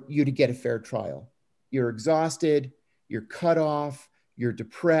for you to get a fair trial. You're exhausted, you're cut off, you're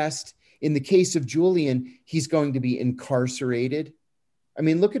depressed. In the case of Julian, he's going to be incarcerated. I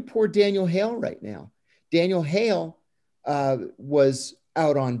mean, look at poor Daniel Hale right now. Daniel Hale was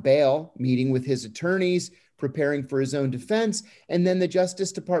out on bail, meeting with his attorneys, preparing for his own defense. And then the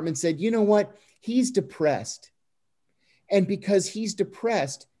Justice Department said, you know what? He's depressed. And because he's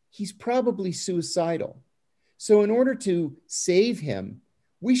depressed, he's probably suicidal. So in order to save him,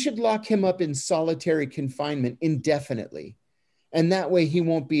 we should lock him up in solitary confinement indefinitely. And that way he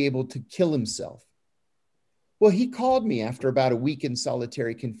won't be able to kill himself. Well, he called me after about a week in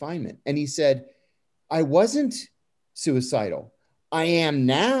solitary confinement. And he said, I wasn't suicidal. I am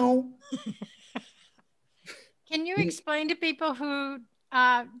now. Can you explain to people who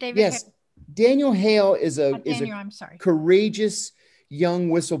David? Yes, Daniel Hale is a courageous young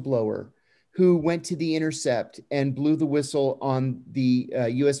whistleblower who went to The Intercept and blew the whistle on the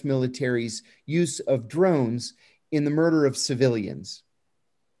U.S. military's use of drones in the murder of civilians.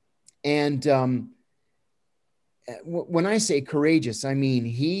 And when I say courageous, I mean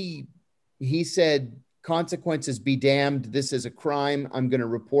he said, consequences be damned. This is a crime. I'm going to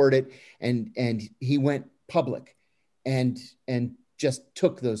report it. And he went public and just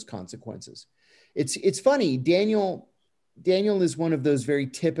took those consequences. It's funny. Daniel is one of those very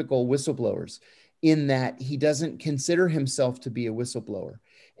typical whistleblowers in that he doesn't consider himself to be a whistleblower.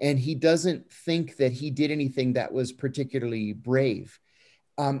 And he doesn't think that he did anything that was particularly brave.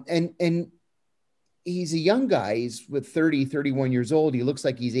 And he's a young guy. He's with 31 years old. He looks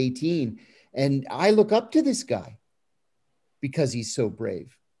like he's 18. And I look up to this guy because he's so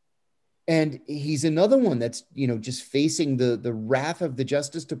brave. And he's another one that's, just facing the wrath of the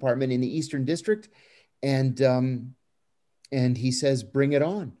Justice Department in the Eastern District. And he says, bring it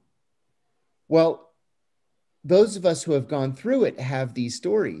on. Well, those of us who have gone through it have these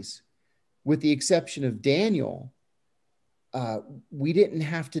stories, with the exception of Daniel. we didn't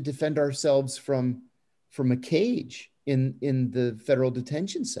have to defend ourselves from a cage in the federal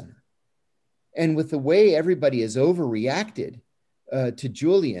detention center. And with the way everybody has overreacted to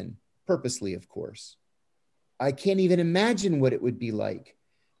Julian, purposely, of course, I can't even imagine what it would be like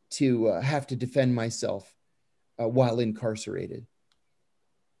to have to defend myself while incarcerated,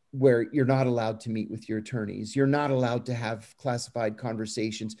 where you're not allowed to meet with your attorneys. You're not allowed to have classified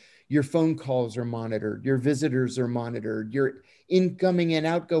conversations. Your phone calls are monitored. Your visitors are monitored. Your incoming and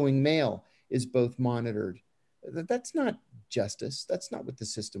outgoing mail is both monitored. That's not justice. That's not what the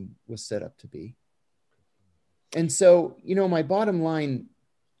system was set up to be. And so, my bottom line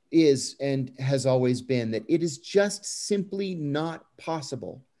is, and has always been, that it is just simply not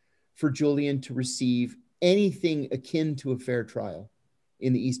possible for Julian to receive anything akin to a fair trial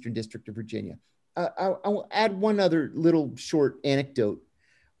in the Eastern District of Virginia. I'll add one other little short anecdote.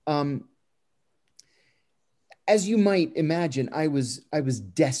 As you might imagine, I was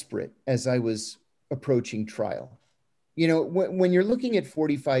desperate as I was approaching trial. When you're looking at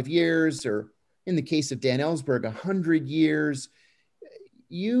 45 years, or in the case of Dan Ellsberg, 100 years,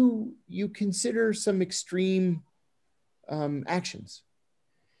 you consider some extreme actions.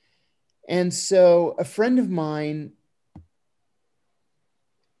 And so a friend of mine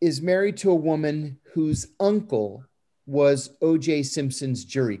is married to a woman whose uncle was O.J. Simpson's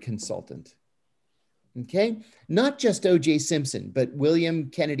jury consultant. Okay? Not just O.J. Simpson, but William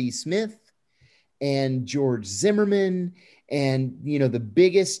Kennedy Smith and George Zimmerman, and, the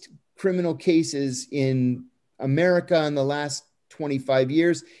biggest criminal cases in America in the last 25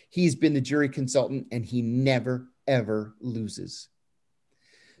 years. He's been the jury consultant, and he never, ever loses.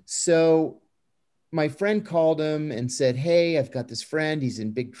 So my friend called him and said, "Hey, I've got this friend. He's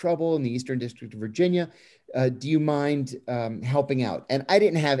in big trouble in the Eastern District of Virginia. Do you mind helping out?" And I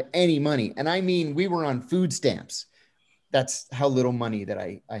didn't have any money. And I mean, we were on food stamps. That's how little money that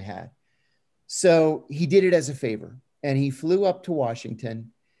I had. So he did it as a favor. And he flew up to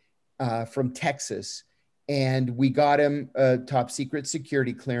Washington from Texas. And we got him a top secret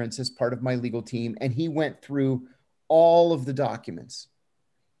security clearance as part of my legal team. And he went through all of the documents.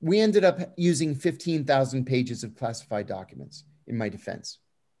 We ended up using 15,000 pages of classified documents in my defense.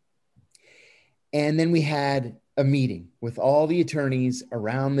 And then we had a meeting with all the attorneys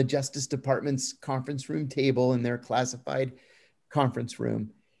around the Justice Department's conference room table in their classified conference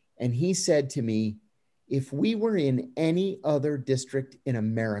room. And he said to me, "If we were in any other district in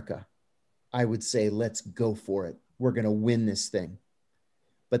America, I would say, let's go for it. We're going to win this thing.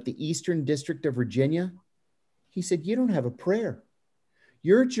 But the Eastern District of Virginia," he said, "you don't have a prayer.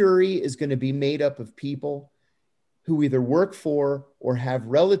 Your jury is going to be made up of people who either work for or have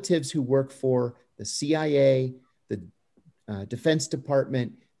relatives who work for the CIA, the Defense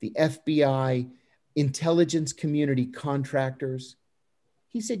Department, the FBI, intelligence community contractors."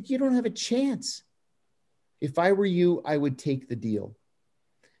 He said, "You don't have a chance. If I were you, I would take the deal."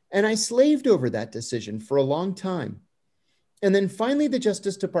 And I slaved over that decision for a long time. And then finally, the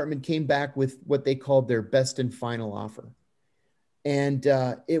Justice Department came back with what they called their best and final offer. And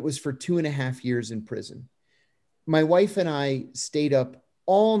it was for 2.5 years in prison. My wife and I stayed up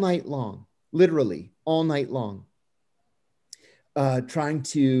all night long, literally all night long, trying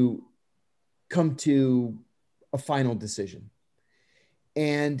to come to a final decision.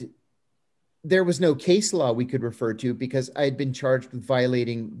 And there was no case law we could refer to because I had been charged with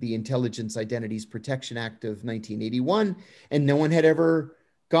violating the Intelligence Identities Protection Act of 1981, and no one had ever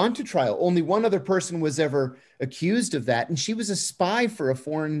gone to trial. Only one other person was ever accused of that, and she was a spy for a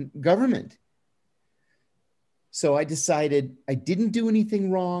foreign government. So I decided I didn't do anything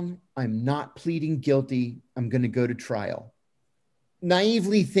wrong. I'm not pleading guilty. I'm going to go to trial.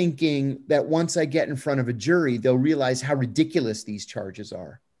 Naively thinking that once I get in front of a jury, they'll realize how ridiculous these charges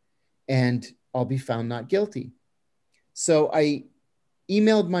are, and I'll be found not guilty. So I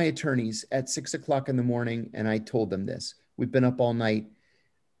emailed my attorneys at 6 o'clock in the morning, and I told them this. We've been up all night.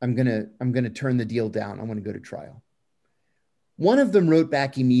 I'm gonna turn the deal down. I want to go to trial. One of them wrote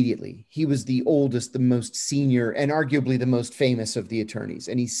back immediately. He was the oldest, the most senior, and arguably the most famous of the attorneys.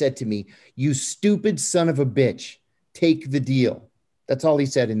 And he said to me, "You stupid son of a bitch, take the deal." That's all he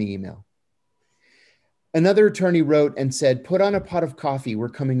said in the email. Another attorney wrote and said, "Put on a pot of coffee. We're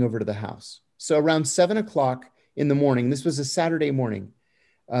coming over to the house." So around 7 o'clock in the morning, this was a Saturday morning,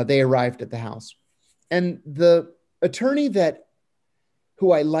 they arrived at the house. And the attorney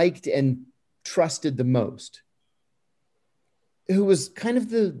who I liked and trusted the most, who was kind of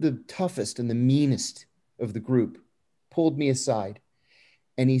the toughest and the meanest of the group, pulled me aside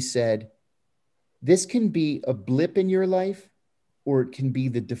and he said, "This can be a blip in your life, or it can be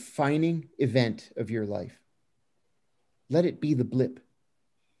the defining event of your life. Let it be the blip.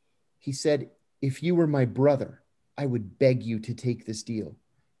 He said, if you were my brother, I would beg you to take this deal.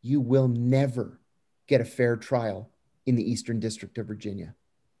 You will never get a fair trial in the Eastern District of Virginia.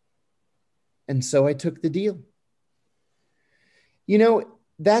 And so I took the deal. You know,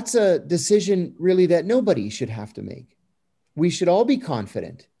 that's a decision really that nobody should have to make. We should all be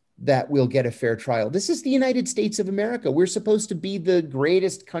confident that we'll get a fair trial. This is the United States of America. We're supposed to be the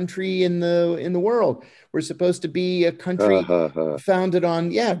greatest country in the world. We're supposed to be a country founded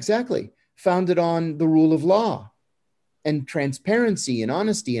on, yeah, exactly, founded on the rule of law and transparency and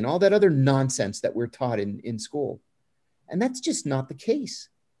honesty and all that other nonsense that we're taught in school. And that's just not the case.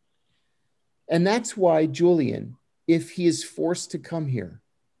 And that's why Julian, if he is forced to come here,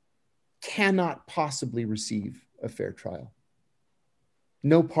 cannot possibly receive a fair trial.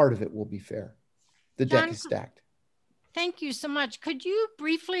 No part of it will be fair. The deck is stacked. Thank you so much. Could you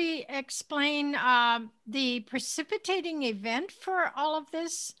briefly explain the precipitating event for all of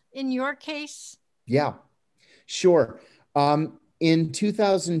this in your case? Yeah, sure. In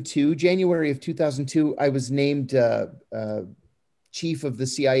 2002, January of 2002, I was named chief of the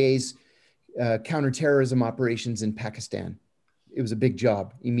CIA's counterterrorism operations in Pakistan. It was a big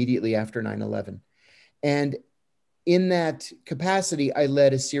job immediately after 9/11. And in that capacity, I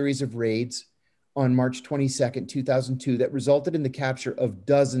led a series of raids on March 22nd, 2002, that resulted in the capture of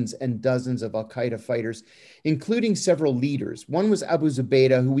dozens and dozens of al-Qaeda fighters, including several leaders. One was Abu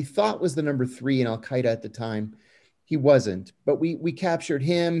Zubaydah, who we thought was the number 3 in al-Qaeda at the time. He wasn't, but we captured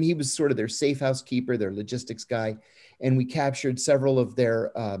him. He was sort of their safe house keeper, their logistics guy. And we captured several of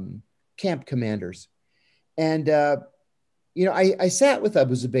their camp commanders. And, you know, I sat with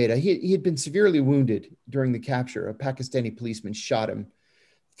Abu Zubaydah. He had been severely wounded during the capture. A Pakistani policeman shot him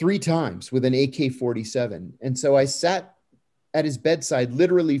 3 times with an AK-47. And so I sat at his bedside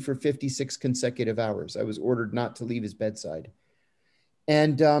literally for 56 consecutive hours. I was ordered not to leave his bedside.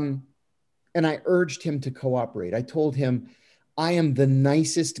 And I urged him to cooperate. I told him, I am the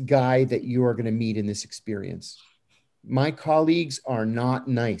nicest guy that you are going to meet in this experience. My colleagues are not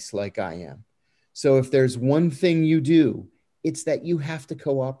nice like I am. So if there's one thing you do, it's that you have to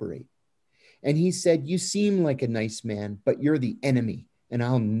cooperate. And he said, you seem like a nice man, but you're the enemy, and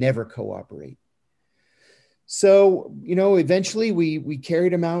I'll never cooperate. So, you know, eventually we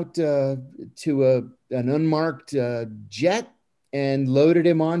carried him out to an unmarked jet and loaded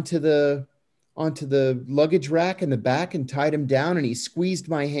him onto the luggage rack in the back and tied him down, and he squeezed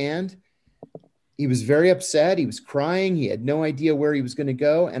my hand. He was very upset. He was crying. He had no idea where he was going to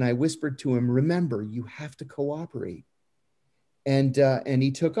go. And I whispered to him, remember, you have to cooperate. And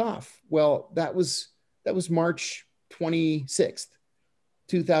he took off. Well, that was March 26th,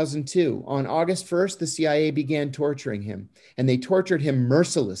 2002. On August 1st, the CIA began torturing him, and they tortured him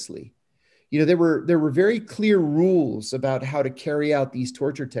mercilessly. You know, there were very clear rules about how to carry out these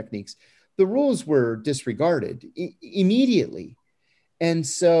torture techniques. The rules were disregarded immediately. And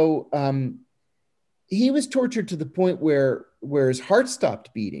so he was tortured to the point where his heart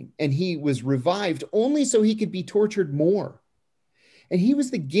stopped beating, and he was revived only so he could be tortured more. And he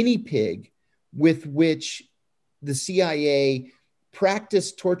was the guinea pig with which the CIA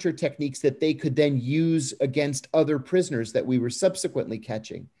practiced torture techniques that they could then use against other prisoners that we were subsequently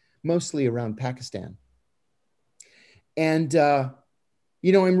catching, mostly around Pakistan. And,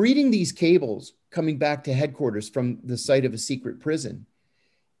 you know, I'm reading these cables coming back to headquarters from the site of a secret prison.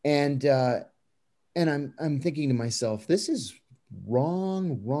 And I'm thinking to myself, this is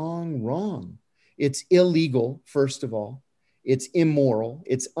wrong, wrong, wrong. It's illegal, first of all. It's immoral.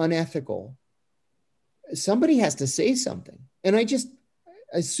 It's unethical. Somebody has to say something. And I just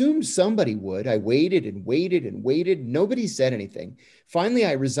assumed somebody would. I waited and waited and waited. Nobody said anything. Finally,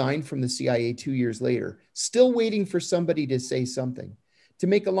 I resigned from the CIA 2 years later, still waiting for somebody to say something. To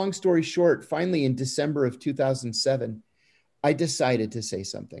make a long story short, finally in December of 2007, I decided to say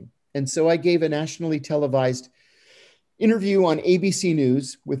something. And so I gave a nationally televised interview on ABC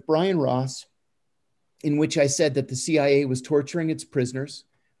News with Brian Ross, in which I said that the CIA was torturing its prisoners.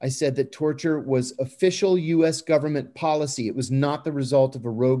 I said that torture was official US government policy. It was not the result of a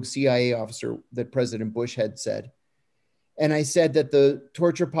rogue CIA officer that President Bush had said. And I said that the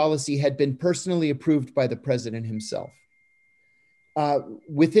torture policy had been personally approved by the president himself.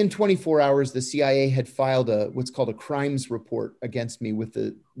 Within 24 hours, the CIA had filed what's called a crimes report against me with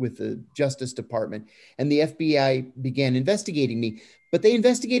the Justice Department, and the FBI began investigating me. But they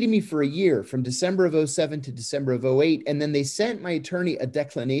investigated me for a year, from December of 2007 to December of 2008, and then they sent my attorney a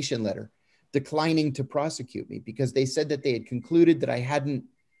declination letter declining to prosecute me because they said that they had concluded that I hadn't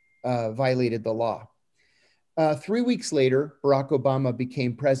violated the law. 3 weeks later, Barack Obama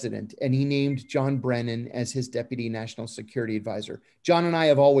became president, and he named John Brennan as his deputy national security advisor. John and I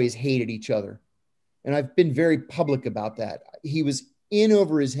have always hated each other, and I've been very public about that. He was in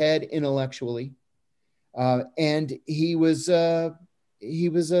over his head intellectually, and he was a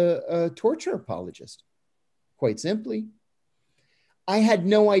torture apologist, quite simply. I had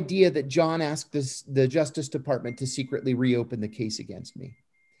no idea that John asked the Justice Department to secretly reopen the case against me.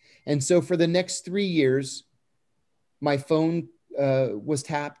 And so for the next 3 years, my phone was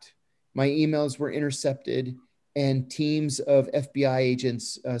tapped, my emails were intercepted, and teams of FBI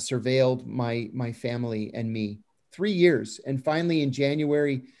agents surveilled my family and me. 3 years. And finally, in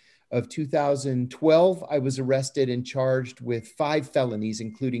January of 2012, I was arrested and charged with 5 felonies,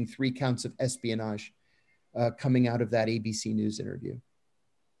 including 3 counts of espionage, coming out of that ABC News interview.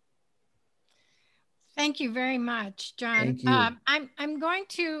 Thank you very much, John. Thank you. I'm going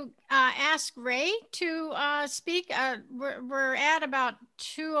to ask Ray to speak. We're at about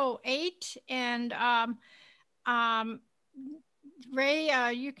 2:08, and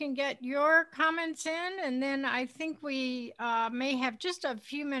Ray, you can get your comments in, and then I think we may have just a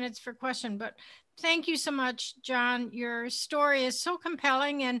few minutes for question, but thank you so much, John. Your story is so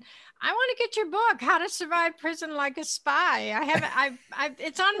compelling, and I want to get your book, How to Survive Prison Like a Spy.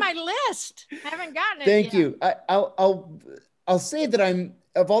 It's on my list. I haven't gotten it Thank yet. you. I'll say that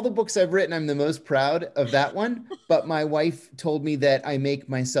of all the books I've written, I'm the most proud of that one, but my wife told me that I make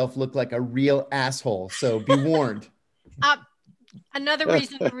myself look like a real asshole, so be warned. Another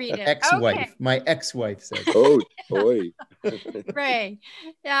reason to read it. Ex-wife. Okay. My ex-wife said. Oh, boy. Ray,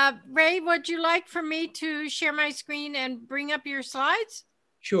 would you like for me to share my screen and bring up your slides?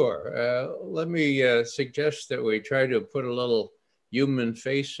 Sure. Let me suggest that we try to put a little human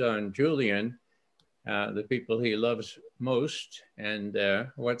face on Julian, the people he loves most, and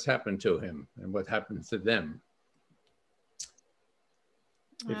what's happened to him and what happened to them.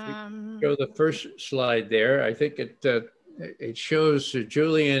 If you show the first slide there, I think it shows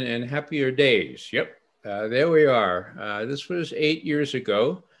Julian in happier days. Yep, there we are. This was 8 years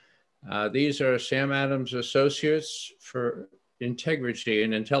ago. These are Sam Adams Associates for Integrity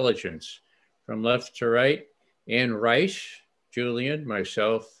and Intelligence. From left to right, Ann Rice, Julian,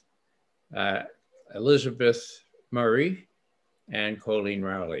 myself, Elizabeth Murray, and Colleen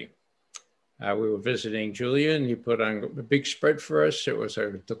Rowley. We were visiting Julian. He put on a big spread for us. It was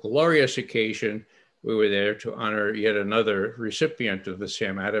a glorious occasion. We were there to honor yet another recipient of the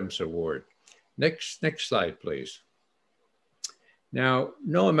Sam Adams Award. Next slide, please. Now,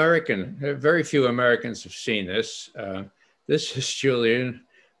 very few Americans have seen this. This is Julian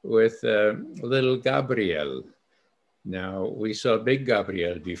with little Gabrielle. Now, we saw big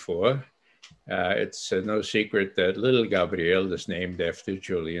Gabrielle before. It's no secret that little Gabrielle is named after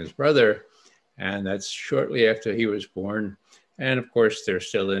Julian's brother, and that's shortly after he was born. And of course, they're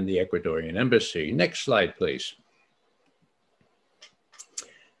still in the Ecuadorian embassy. Next slide, please.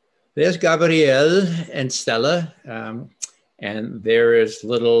 There's Gabrielle and Stella, and there is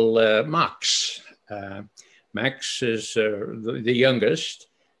little Max. Max is the youngest.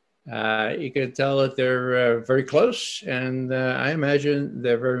 You can tell that they're very close, and I imagine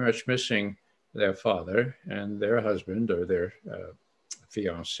they're very much missing their father and their husband or their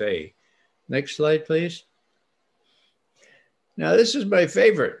fiancé. Next slide, please. Now, this is my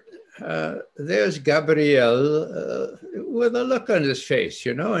favorite. There's Gabriel with a look on his face,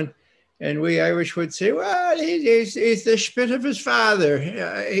 you know, and we Irish would say, well, he's the spit of his father.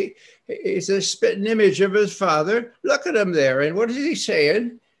 He's a spitting image of his father. Look at him there. And what is he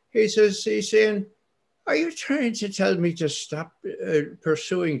saying? He's saying, are you trying to tell me to stop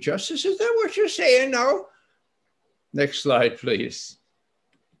pursuing justice? Is that what you're saying now? Next slide, please.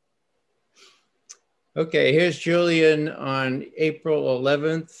 Okay, here's Julian on April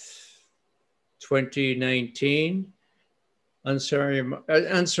 11th, 2019,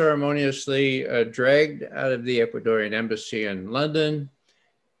 unceremoniously dragged out of the Ecuadorian embassy in London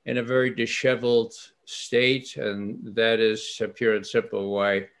in a very disheveled state. And that is pure and simple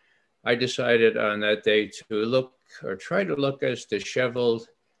why I decided on that day to look or try to look as disheveled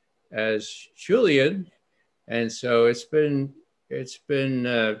as Julian. And so it's been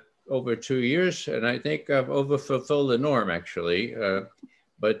over 2 years, and I think I've overfulfilled the norm, actually.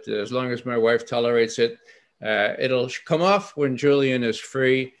 But as long as my wife tolerates it, it'll come off when Julian is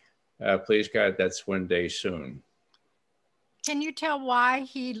free. Please God, that's one day soon. Can you tell why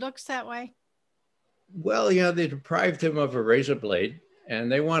he looks that way? Well, yeah, they deprived him of a razor blade, and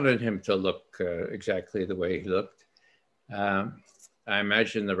they wanted him to look exactly the way he looked. I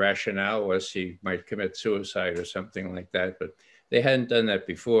imagine the rationale was he might commit suicide or something like that, but they hadn't done that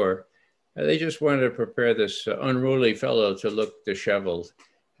before. They just wanted to prepare this unruly fellow to look disheveled,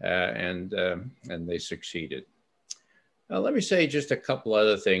 and they succeeded. Let me say just a couple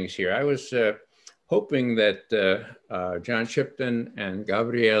other things here. I was hoping that John Shipton and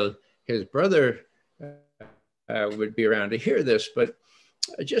Gabriel, his brother, would be around to hear this, but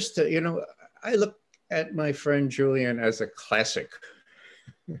just, I look at my friend Julian as a classic,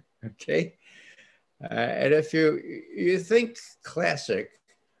 okay? And if you think classic,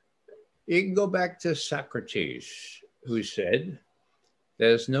 you can go back to Socrates, who said,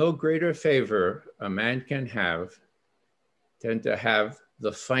 "There's no greater favor a man can have than to have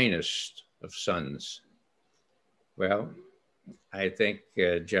the finest of sons." Well, I think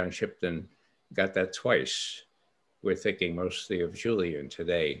John Shipton got that twice. We're thinking mostly of Julian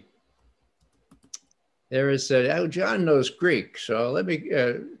today. There is, John knows Greek, so let me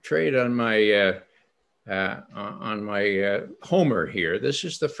trade on my Homer here. This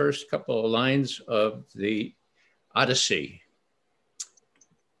is the first couple of lines of the Odyssey.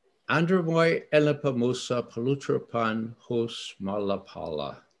 Andromoi elapamusa palutropan hos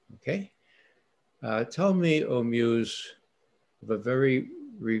malapala. Okay? Tell me, O Muse, of a very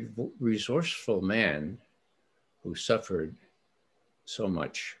resourceful man who suffered so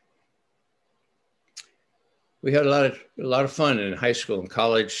much. We had a lot of fun in high school and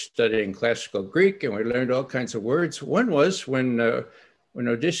college studying classical Greek, and we learned all kinds of words. One was when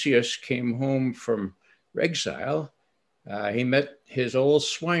Odysseus came home from exile, he met his old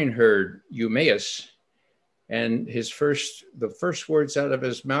swineherd Eumaeus, and the first words out of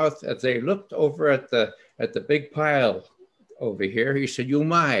his mouth as they looked over at the big pile over here, he said,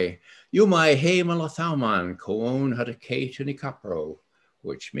 "Eumai he malathalman koon hadake tunikapro,"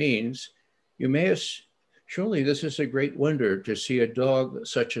 which means, "Eumaeus, surely this is a great wonder to see a dog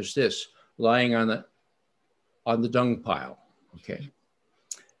such as this lying on the dung pile." Okay.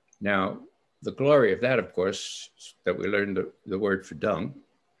 Now, the glory of that, of course, that we learned the word for dung.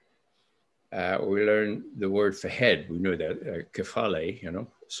 We learned the word for head. We knew that, kephale,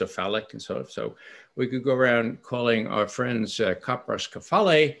 cephalic and so on. So we could go around calling our friends kapras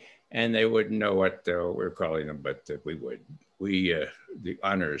kephale, and they wouldn't know what we're calling them, but we would. We, the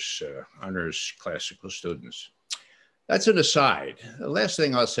honors classical students. That's an aside. The last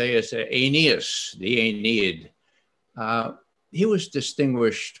thing I'll say is Aeneas, the Aeneid. He was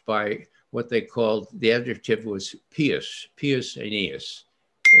distinguished by what they called, the adjective was pious Aeneas.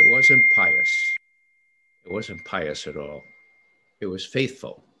 It wasn't pious. It wasn't pious at all. It was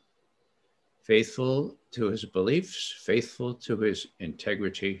faithful. Faithful to his beliefs, faithful to his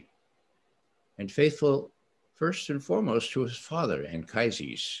integrity, and faithful first and foremost to his father,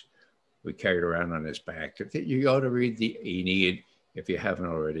 Anchises, who carried around on his back. You ought to read the Aeneid if you haven't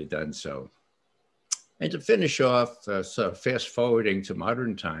already done so. And to finish off, so fast forwarding to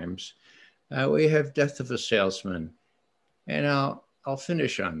modern times, we have Death of a Salesman. And I'll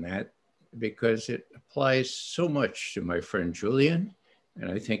finish on that because it applies so much to my friend Julian,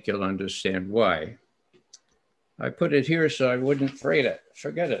 and I think you'll understand why. I put it here so I wouldn't forget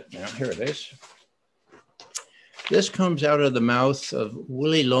it. Now, here it is. This comes out of the mouth of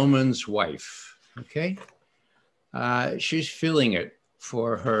Willie Loman's wife, okay? She's feeling it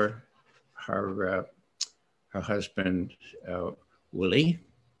for her husband, Willie.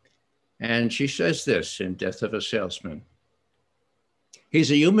 And she says this in Death of a Salesman. He's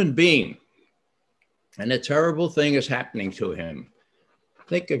a human being, and a terrible thing is happening to him.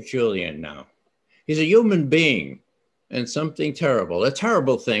 Think of Julian now. He's a human being, and something terrible, a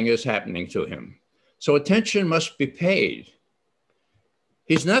terrible thing is happening to him. So attention must be paid.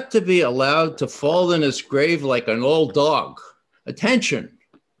 He's not to be allowed to fall in his grave like an old dog. Attention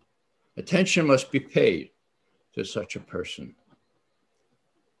must be paid to such a person.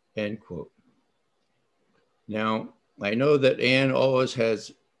 End quote. Now, I know that Ann always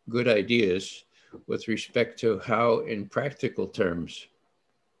has good ideas with respect to how, in practical terms,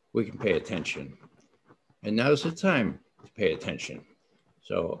 we can pay attention. And now's the time to pay attention.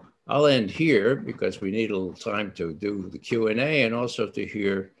 So I'll end here because we need a little time to do the Q&A and also to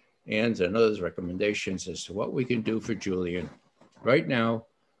hear Ann's and others' recommendations as to what we can do for Julian right now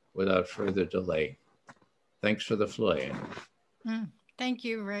without further delay. Thanks for the floor, Ann. Thank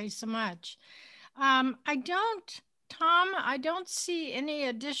you, Ray, so much. Tom, I don't see any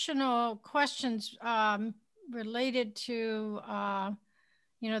additional questions related to,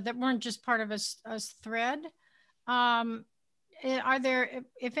 that weren't just part of a thread. Are there,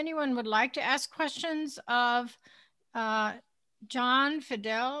 if anyone would like to ask questions of John,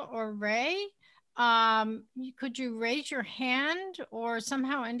 Fidel, or Ray, Could you raise your hand or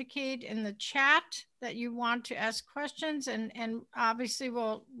somehow indicate in the chat that you want to ask questions? And obviously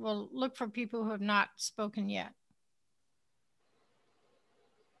we'll look for people who have not spoken yet.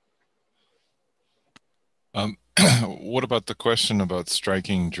 What about the question about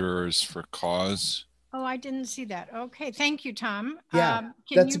striking jurors for cause? Oh, I didn't see that. Okay, thank you, Tom. Yeah,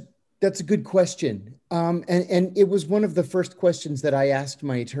 that's a good question. And it was one of the first questions that I asked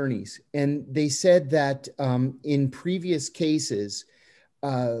my attorneys. And they said that in previous cases,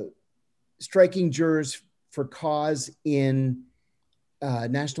 striking jurors for cause in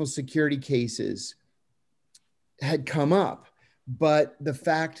national security cases had come up. But the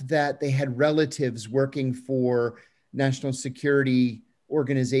fact that they had relatives working for national security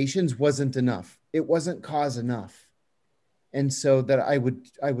organizations wasn't enough. It wasn't cause enough. And so that I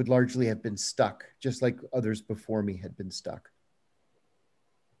would largely have been stuck, just like others before me had been stuck.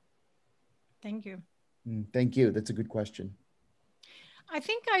 Thank you. Thank you. That's a good question. I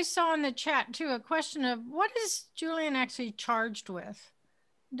think I saw in the chat too a question of what is Julian actually charged with?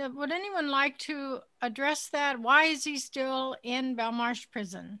 Would anyone like to address that? Why is he still in Belmarsh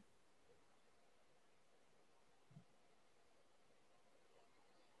prison?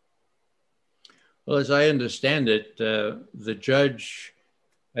 Well, as I understand it, the judge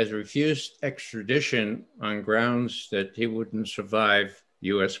has refused extradition on grounds that he wouldn't survive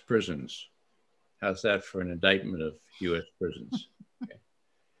U.S. prisons. How's that for an indictment of U.S. prisons? Okay.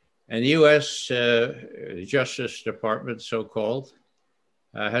 And the U.S. Justice Department, so-called,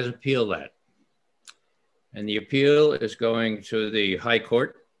 has appealed that. And the appeal is going to the High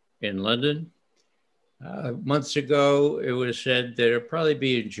Court in London. Months ago, it was said that it'll probably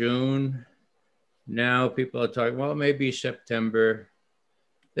be in June. Now people are talking, well, maybe September.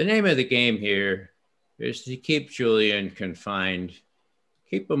 The name of the game here is to keep Julian confined,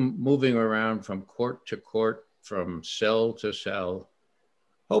 keep him moving around from court to court, from cell to cell,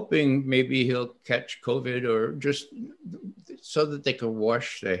 hoping maybe he'll catch COVID or just so that they can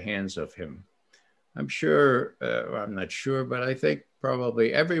wash their hands of him. I'm sure, I'm not sure, but I think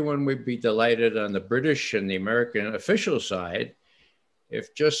probably everyone would be delighted on the British and the American official side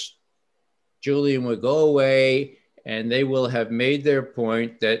if just Julian would go away and they will have made their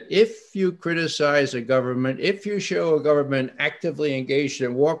point that if you criticize a government, if you show a government actively engaged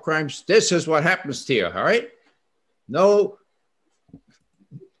in war crimes, this is what happens to you, all right? No,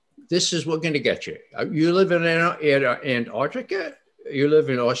 this is what's going to get you. You live in Antarctica, you live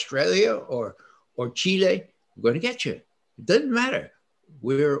in Australia or Chile, we're going to get you. It doesn't matter.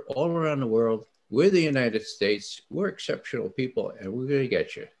 We're all around the world. We're the United States. We're exceptional people, and we're going to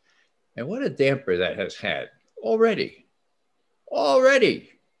get you. And what a damper that has had already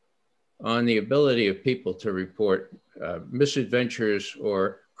on the ability of people to report misadventures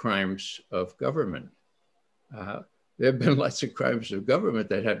or crimes of government. There have been lots of crimes of government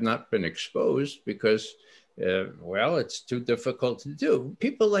that have not been exposed because, well, it's too difficult to do.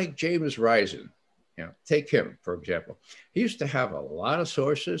 People like James Risen, you know, take him, for example. He used to have a lot of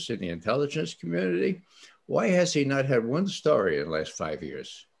sources in the intelligence community. Why has he not had one story in the last 5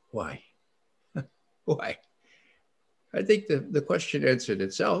 years? Why? Why? I think the question answered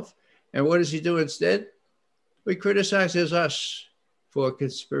itself. And what does he do instead? He criticizes us for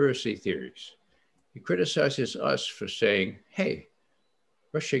conspiracy theories. He criticizes us for saying, hey,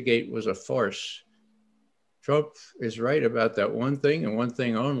 Russiagate was a farce. Trump is right about that one thing and one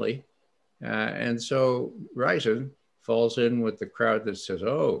thing only. And so Risen falls in with the crowd that says,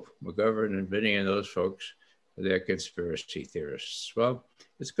 oh, McGovern and Vinny and those folks, they're conspiracy theorists. Well,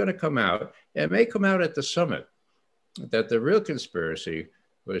 it's going to come out. It may come out at the summit that the real conspiracy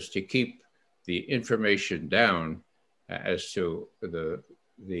was to keep the information down as to the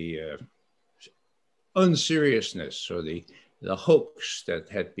unseriousness or the hoax that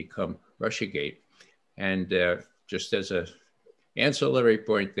had become Russiagate. And just as an ancillary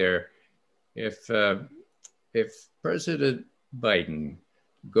point there, if President Biden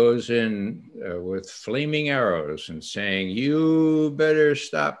goes in with flaming arrows and saying, you better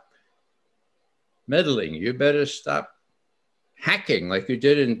stop meddling, you better stop hacking like you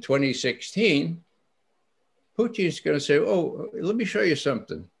did in 2016, Putin's going to say, oh, let me show you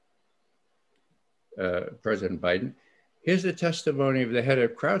something, President Biden. Here's the testimony of the head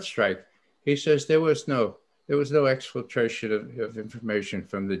of CrowdStrike. He says there was no exfiltration of information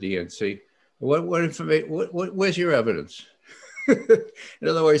from the DNC. What information? Where's your evidence? In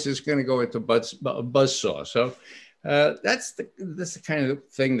other words, it's going to go into buzzsaw. So that's the kind of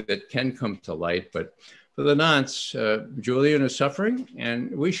thing that can come to light. But for the nonce, Julian is suffering,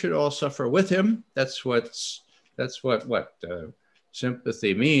 and we should all suffer with him. That's what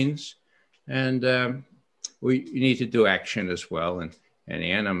sympathy means. And we need to do action as well. And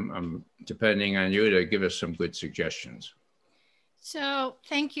Ann, I'm depending on you to give us some good suggestions. So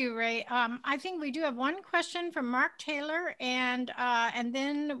thank you, Ray. I think we do have one question from Mark Taylor, and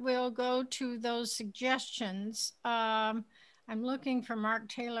then we'll go to those suggestions. I'm looking for Mark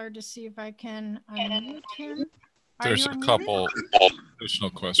Taylor to see if I can unmute him. There's a couple additional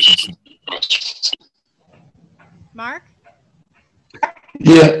questions. Mark?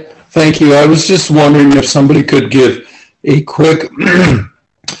 Yeah, thank you. I was just wondering if somebody could give a quick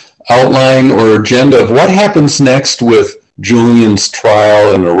outline or agenda of what happens next with Julian's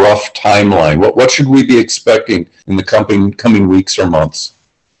trial and a rough timeline. What should we be expecting in the coming weeks or months?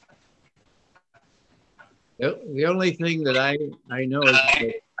 The only thing that I know is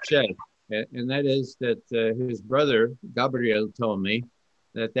what said, and that is that his brother, Gabriel, told me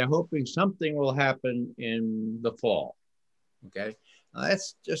that they're hoping something will happen in the fall. Okay,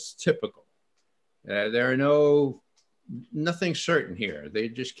 that's just typical. There are nothing certain here. They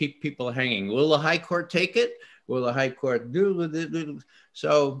just keep people hanging. Will the High Court take it? Will the High Court do?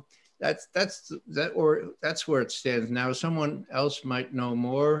 So that's where it stands now. Someone else might know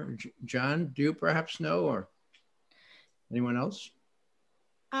more. John, do you perhaps know, or anyone else?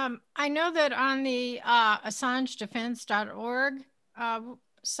 I know that on the AssangeDefense.org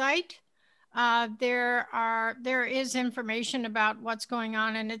site, there is information about what's going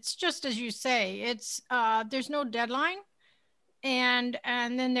on, and it's just as you say. It's there's no deadline. And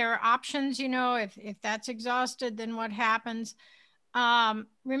then there are options, you know, if that's exhausted, then what happens?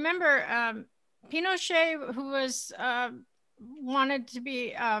 Remember, Pinochet, who was wanted to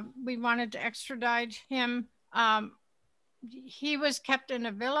be, we wanted to extradite him. He was kept in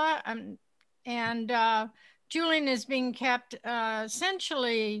a villa, and Julian is being kept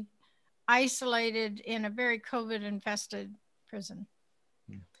essentially isolated in a very COVID-infested prison.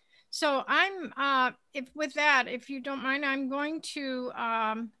 So I'm, if you don't mind, I'm going to,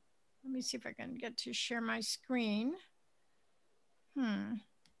 let me see if I can get to share my screen. For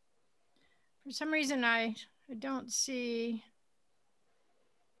some reason, I don't see.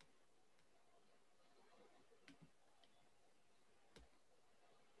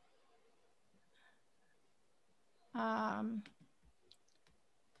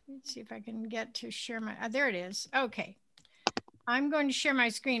 Let's see if I can get to share my, there it is. Okay. I'm going to share my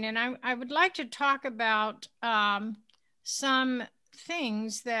screen, and I would like to talk about some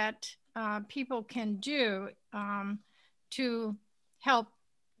things that people can do to help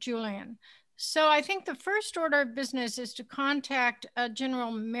Julian. So I think the first order of business is to contact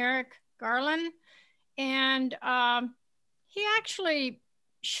General Merrick Garland, and he actually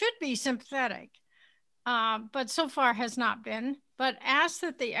should be sympathetic, but so far has not been. But ask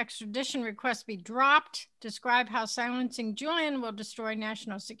that the extradition request be dropped, describe how silencing Julian will destroy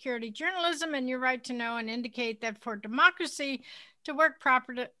national security journalism and your right to know, and indicate that for democracy to work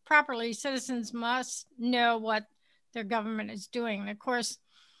properly, citizens must know what their government is doing. And of course,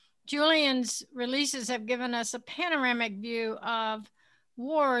 Julian's releases have given us a panoramic view of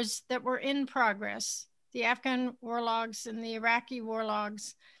wars that were in progress, the Afghan war logs and the Iraqi war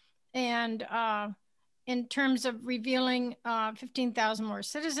logs, and in terms of revealing 15,000 more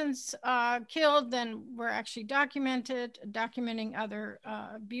citizens killed than were actually documenting other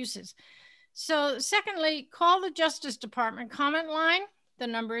abuses. So secondly, call the Justice Department comment line. The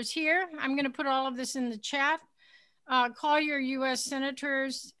number is here. I'm going to put all of this in the chat. Call your US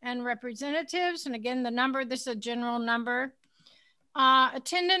senators and representatives. And again, the number, this is a general number.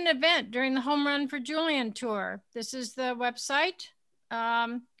 Attend an event during the Home Run for Julian tour. This is the website.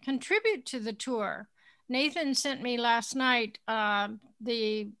 Contribute to the tour. Nathan sent me last night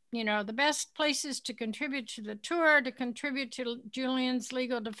the best places to contribute to the tour, to contribute to Julian's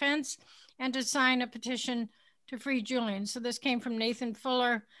legal defense, and to sign a petition to free Julian. So this came from Nathan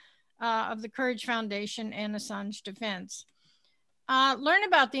Fuller of the Courage Foundation and Assange Defense. Learn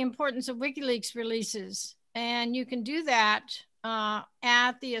about the importance of WikiLeaks releases, and you can do that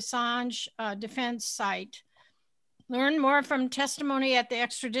at the Assange Defense site. Learn more from testimony at the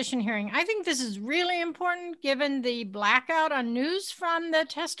extradition hearing. I think this is really important given the blackout on news from the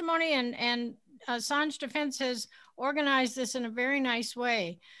testimony, and Assange Defense has organized this in a very nice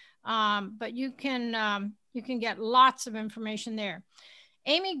way. But you can get lots of information there.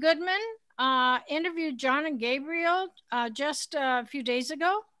 Amy Goodman interviewed John and Gabriel just a few days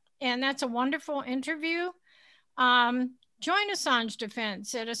ago, and that's a wonderful interview. Join Assange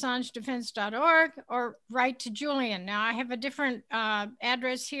Defense at AssangeDefense.org or write to Julian. Now I have a different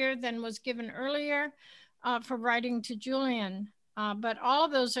address here than was given earlier for writing to Julian, but all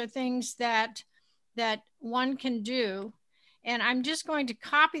of those are things that one can do. And I'm just going to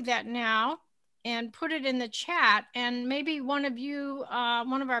copy that now and put it in the chat. And maybe one of you,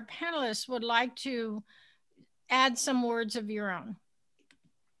 one of our panelists would like to add some words of your own.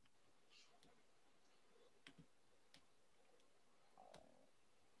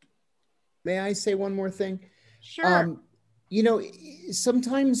 May I say one more thing? Sure. You know,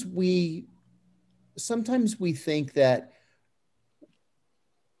 sometimes we think that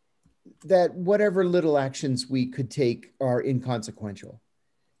whatever little actions we could take are inconsequential.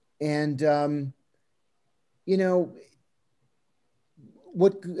 And, you know,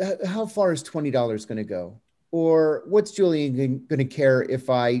 how far is $20 going to go? Or what's Julian going to care if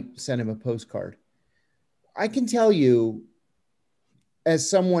I send him a postcard? I can tell you, as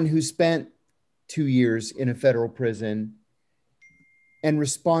someone who spent 2 years in a federal prison and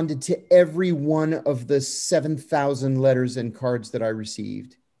responded to every one of the 7,000 letters and cards that I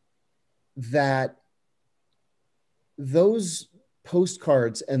received, that those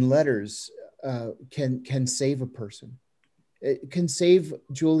postcards and letters can save a person. It can save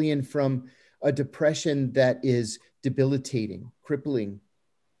Julian from a depression that is debilitating, crippling.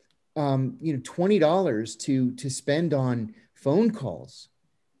 You know, $20 to spend on phone calls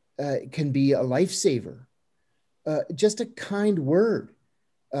can be a lifesaver. Just a kind word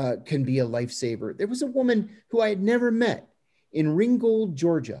can be a lifesaver. There was a woman who I had never met in Ringgold,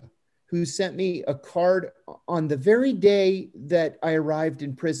 Georgia, who sent me a card on the very day that I arrived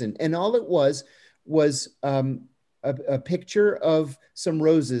in prison. And all it was a picture of some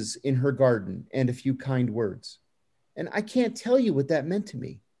roses in her garden and a few kind words. And I can't tell you what that meant to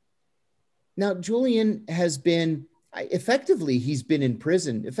me. Now, Julian has been, effectively, he's been in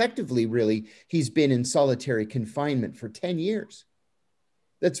prison. Effectively, really, he's been in solitary confinement for 10 years.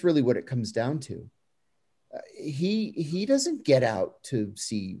 That's really what it comes down to. He doesn't get out to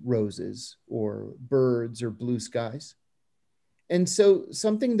see roses or birds or blue skies. And so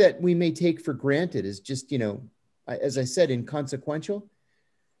something that we may take for granted is just, you know, as I said, inconsequential,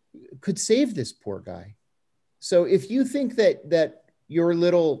 could save this poor guy. So if you think that your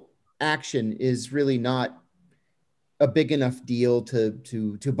little action is really not a big enough deal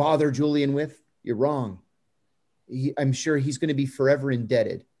to bother Julian with, you're wrong. I'm sure he's going to be forever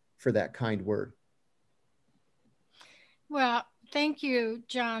indebted for that kind word. Well, thank you,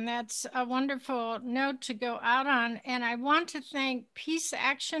 John. That's a wonderful note to go out on. And I want to thank Peace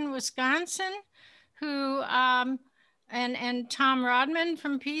Action Wisconsin, who and Tom Rodman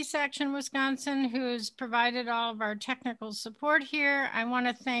from Peace Action Wisconsin, who's provided all of our technical support here. I want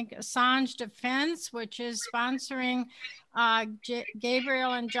to thank Assange Defense, which is sponsoring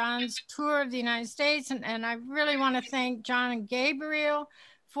Gabriel and John's tour of the United States. And I really want to thank John and Gabriel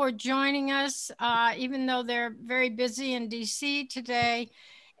for joining us, even though they're very busy in DC today.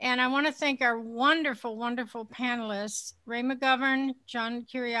 And I want to thank our wonderful, wonderful panelists, Ray McGovern, John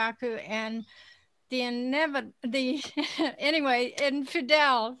Kiriakou, and anyway, and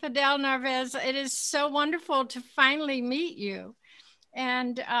Fidel Narvaez. It is so wonderful to finally meet you.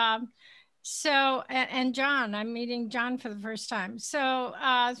 And and John, I'm meeting John for the first time. So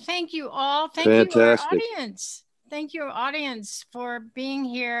thank you all. Thank you, our audience. Thank you, audience, for being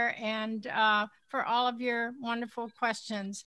here and for all of your wonderful questions.